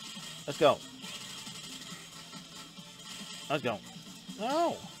 Let's go. Let's go.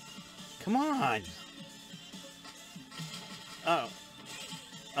 No. Come on.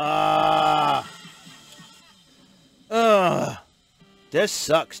 This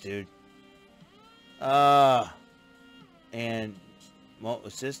sucks, dude. And well,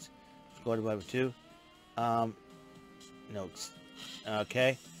 assist. Scored by 2. Notes.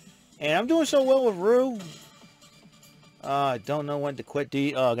 Okay. And I'm doing so well with Rue. I don't know when to quit.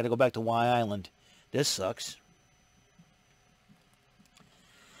 I gotta go back to Y Island. This sucks.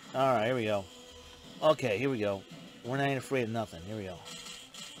 Alright, here we go. Okay, here we go. We're not afraid of nothing. Here we go.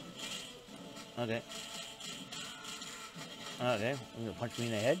 Okay. Okay, I'm gonna punch me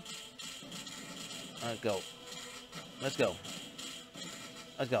in the head. Let's go. Let's go.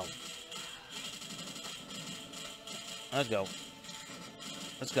 Let's go. Let's go.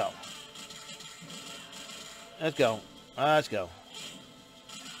 Let's go. Let's go. Let's go.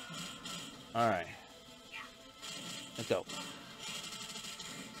 Alright. Let's go.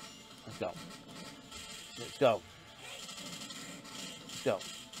 Let's go. Let's go. Let's go.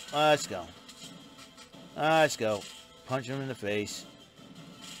 Let's go. Let's go. Punch him in the face.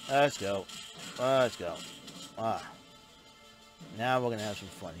 Let's go. Let's go. Now we're going to have some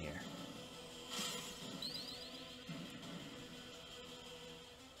fun here.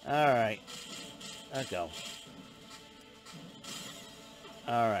 Alright. Let's go.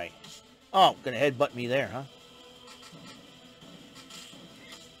 Alright. Oh, gonna headbutt me there, huh?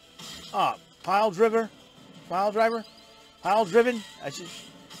 Oh, pile driver? Pile driver? Pile driven? I should...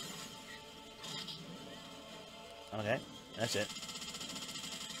 Okay, that's it.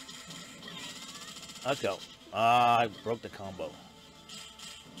 Let's go. I broke the combo.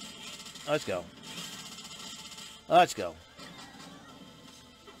 Let's go. Let's go.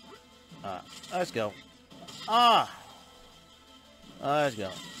 Let's go. Let's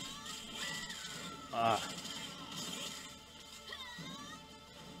go.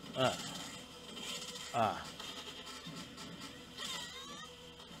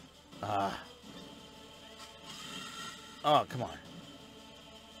 Oh, come on.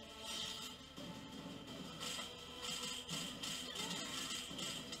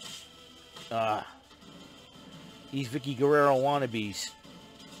 These Vicky Guerrero wannabes.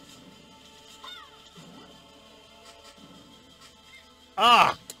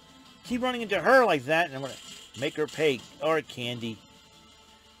 Keep running into her like that, and I'm gonna make her pay. Or candy.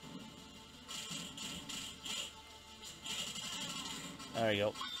 There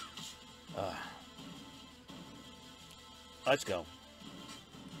you go. Let's go.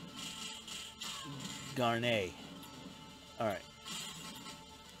 Garnet. Alright.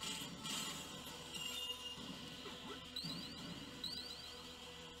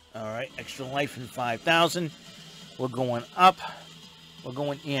 Alright, extra life in 5,000. We're going up. We're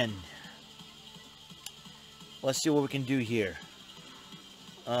going in. Let's see what we can do here.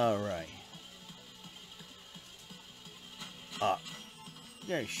 Alright. You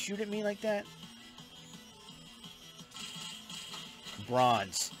gonna shoot at me like that?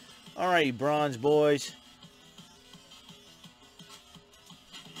 Bronze. Alright, bronze boys.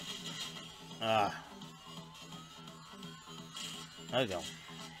 There we go.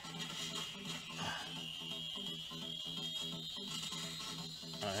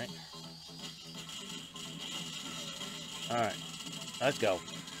 Alright. Alright. Let's go.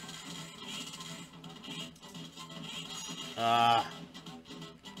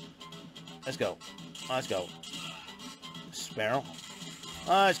 Let's go. Let's go. Sparrow.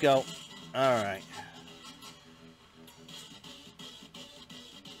 Let's go. Alright.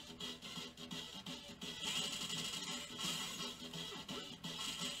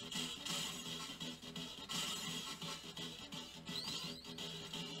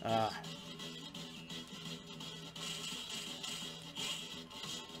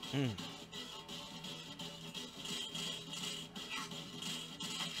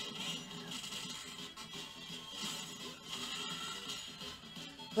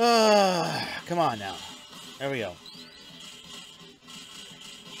 Come on now. There we go.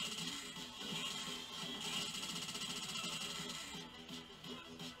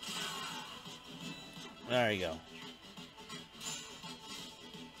 There you go.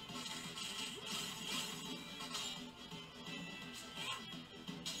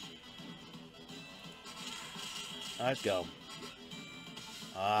 Let's go.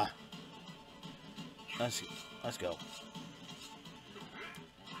 Let's go.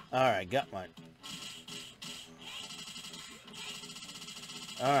 All right, got mine.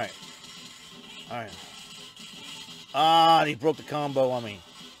 All right. All right. Ah, he broke the combo on me.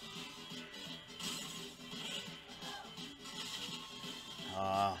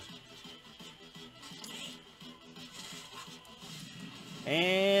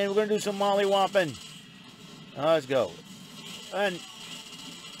 And we're gonna do some molly-whopping. Let's go. And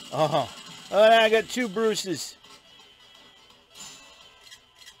I got 2 Bruces.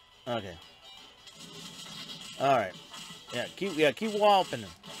 Okay. All right. Keep whopping them.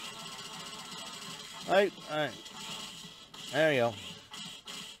 All right. There you go.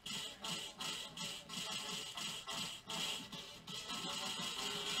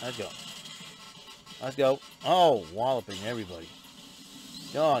 Let's go. Let's go. Oh, walloping everybody.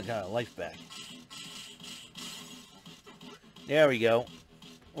 Oh, I got a life back. There we go.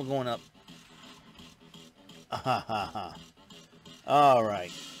 We're going up. All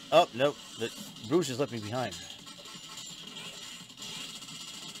right. Oh, nope. Bruce has left me behind.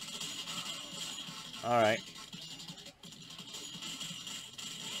 All right.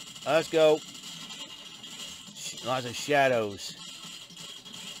 Let's go. Lots of shadows.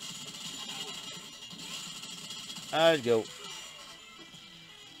 Let's go.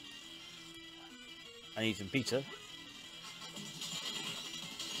 I need some pizza.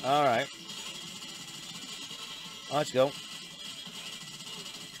 All right. Let's go.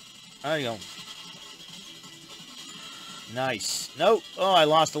 There you go. Nice. Nope. Oh, I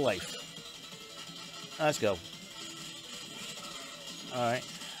lost a life. Let's go. All right.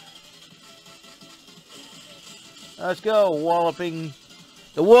 Let's go. Walloping.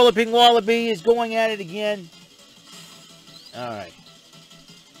 The walloping wallaby is going at it again. All right.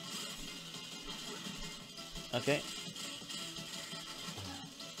 Okay.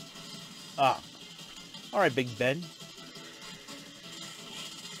 Ah. All right, Big Ben.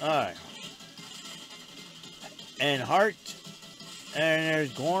 All right. And Hart. And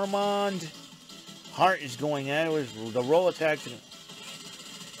there's Gourmand. Hart is going at it with the roll attack.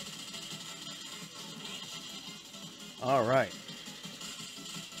 All right.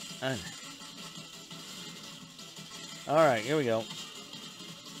 And all right, here we go.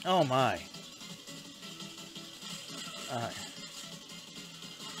 Oh my. All right.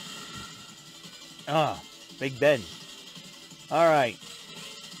 Ah, Big Ben. All right.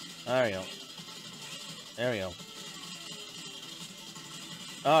 There we go. There we go.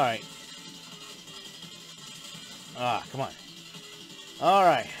 All right. Ah, come on. All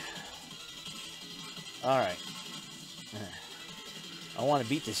right. All right. I want to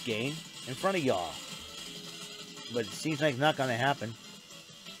beat this game in front of y'all. But it seems like it's not going to happen.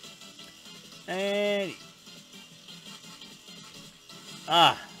 And...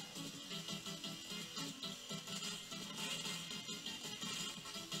 ah.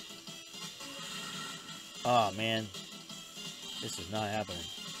 Oh, man. This is not happening.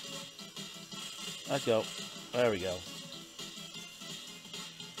 Let's go. There we go.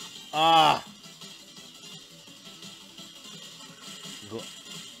 Ah. Go.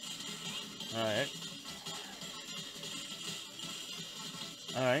 All right.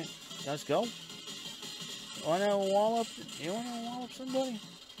 All right. Let's go. Wanna wallop? You wanna wallop somebody?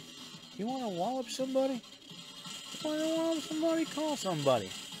 You wanna wallop somebody? You wanna wallop somebody? Call somebody.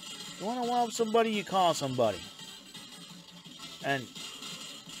 You wanna wallop somebody? You call somebody. And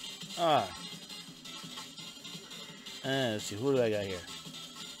let's see, who do I got here?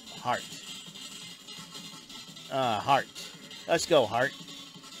 Hart. Hart. Let's go, Hart.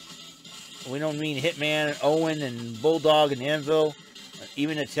 We don't mean Hitman, Owen, and Bulldog, and Anvil,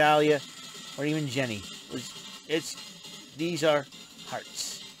 even Natalia, or even Jenny. These are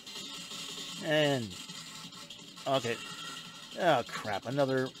Hearts. And okay. Oh crap!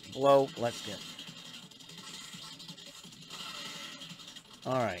 Another blow. Let's get.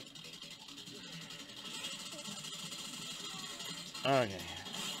 All right. Okay.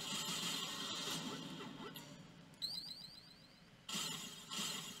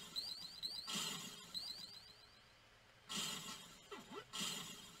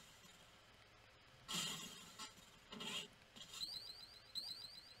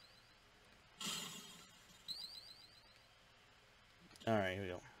 Alright, here we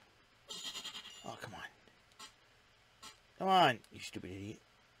go. Oh, come on. Come on, you stupid idiot.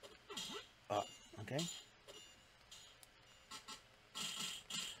 Oh, okay.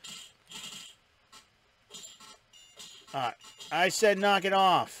 Alright, I said knock it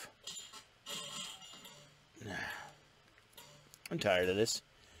off. I'm tired of this.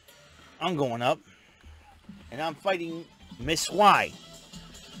 I'm going up. And I'm fighting Miss Y.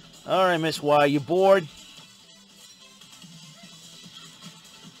 Alright, Miss Y, you bored?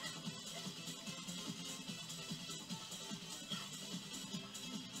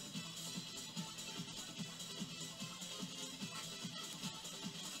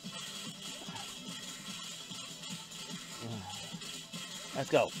 Let's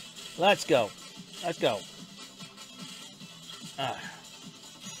go. Let's go. Let's go.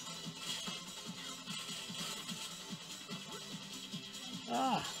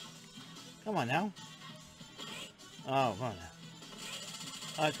 Come on now. Oh, come on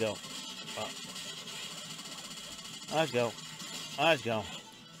now. Let's go. Let's go. Let's go.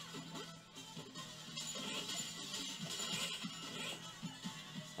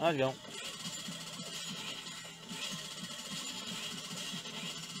 Let's go.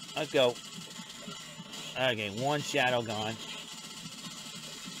 Let's go. Okay, one shadow gone.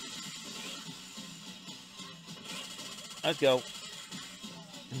 Let's go.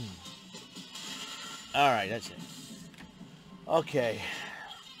 Alright, that's it. Okay.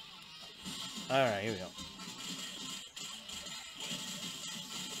 Alright, here we go.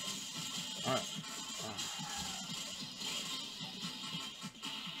 Alright.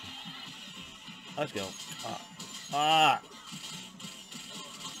 Let's go.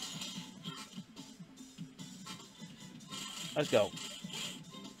 Let's go.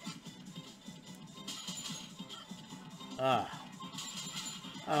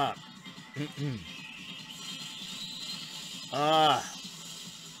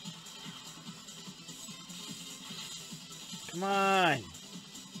 Come on.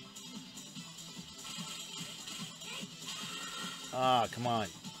 Come on.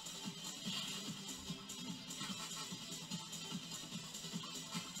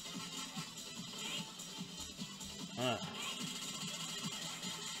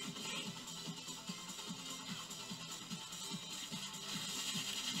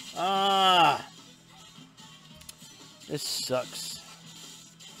 This sucks.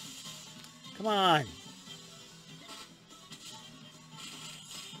 Come on.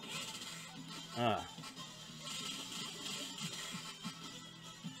 All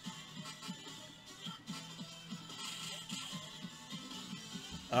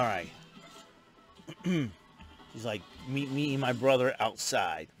right. He's like, meet me and my brother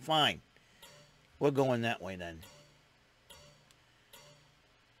outside. Fine. We're going that way then.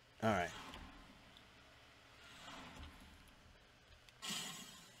 All right.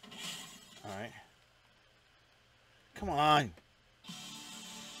 All right. Come on.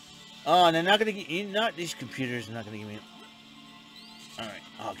 Oh, they're not gonna get you. Not these computers are not gonna give me. All right.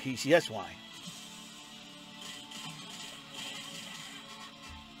 Oh, see, that's why.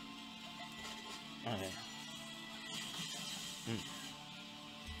 Okay.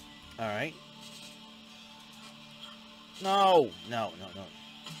 All right. No.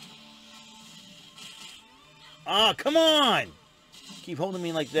 Ah, come on! Keep holding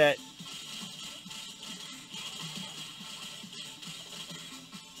me like that.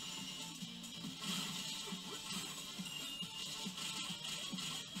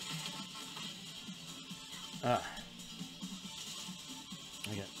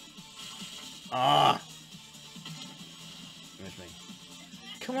 Okay. Miss me.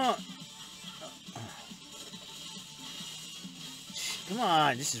 Come on. Come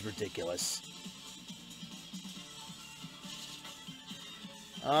on, this is ridiculous.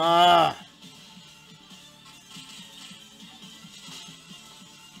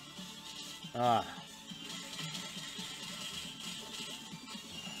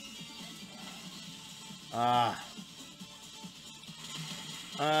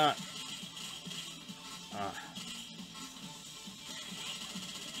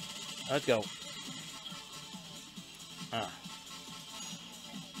 Let's go.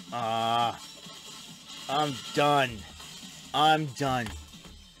 I'm done. I'm done.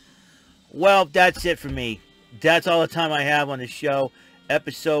 Well, that's it for me. That's all the time I have on the show.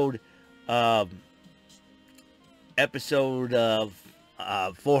 Episode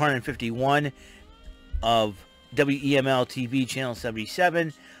 451 of WEML-TV Channel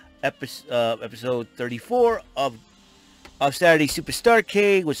 77. Episode 34 of Saturday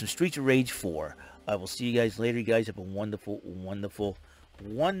SuperstarCade with some Streets of Rage 4. I will see you guys later. You guys have a wonderful, wonderful,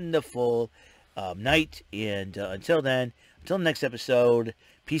 wonderful night. And until then, until the next episode,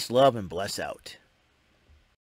 peace, love, and bless out.